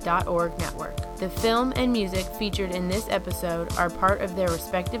freemusicarchive.org network. The film and music featured in this episode are part of their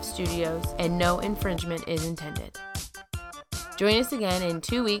respective studios, and no infringement is intended. Join us again in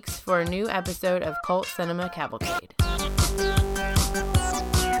 2 weeks for a new episode of Cult Cinema Cavalcade.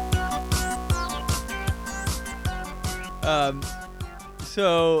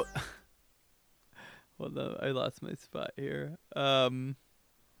 So, hold on, I lost my spot here. I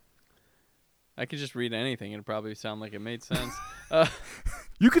could just read anything and it'd probably sound like it made sense.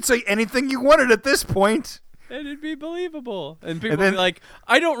 You could say anything you wanted at this point. And it'd be believable. And people would be like,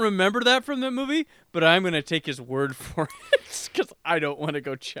 I don't remember that from the movie, but I'm going to take his word for it because I don't want to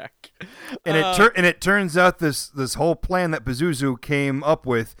go check. And it turns out this whole plan that Pazuzu came up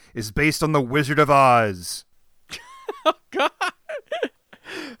with is based on the Wizard of Oz. Oh, God.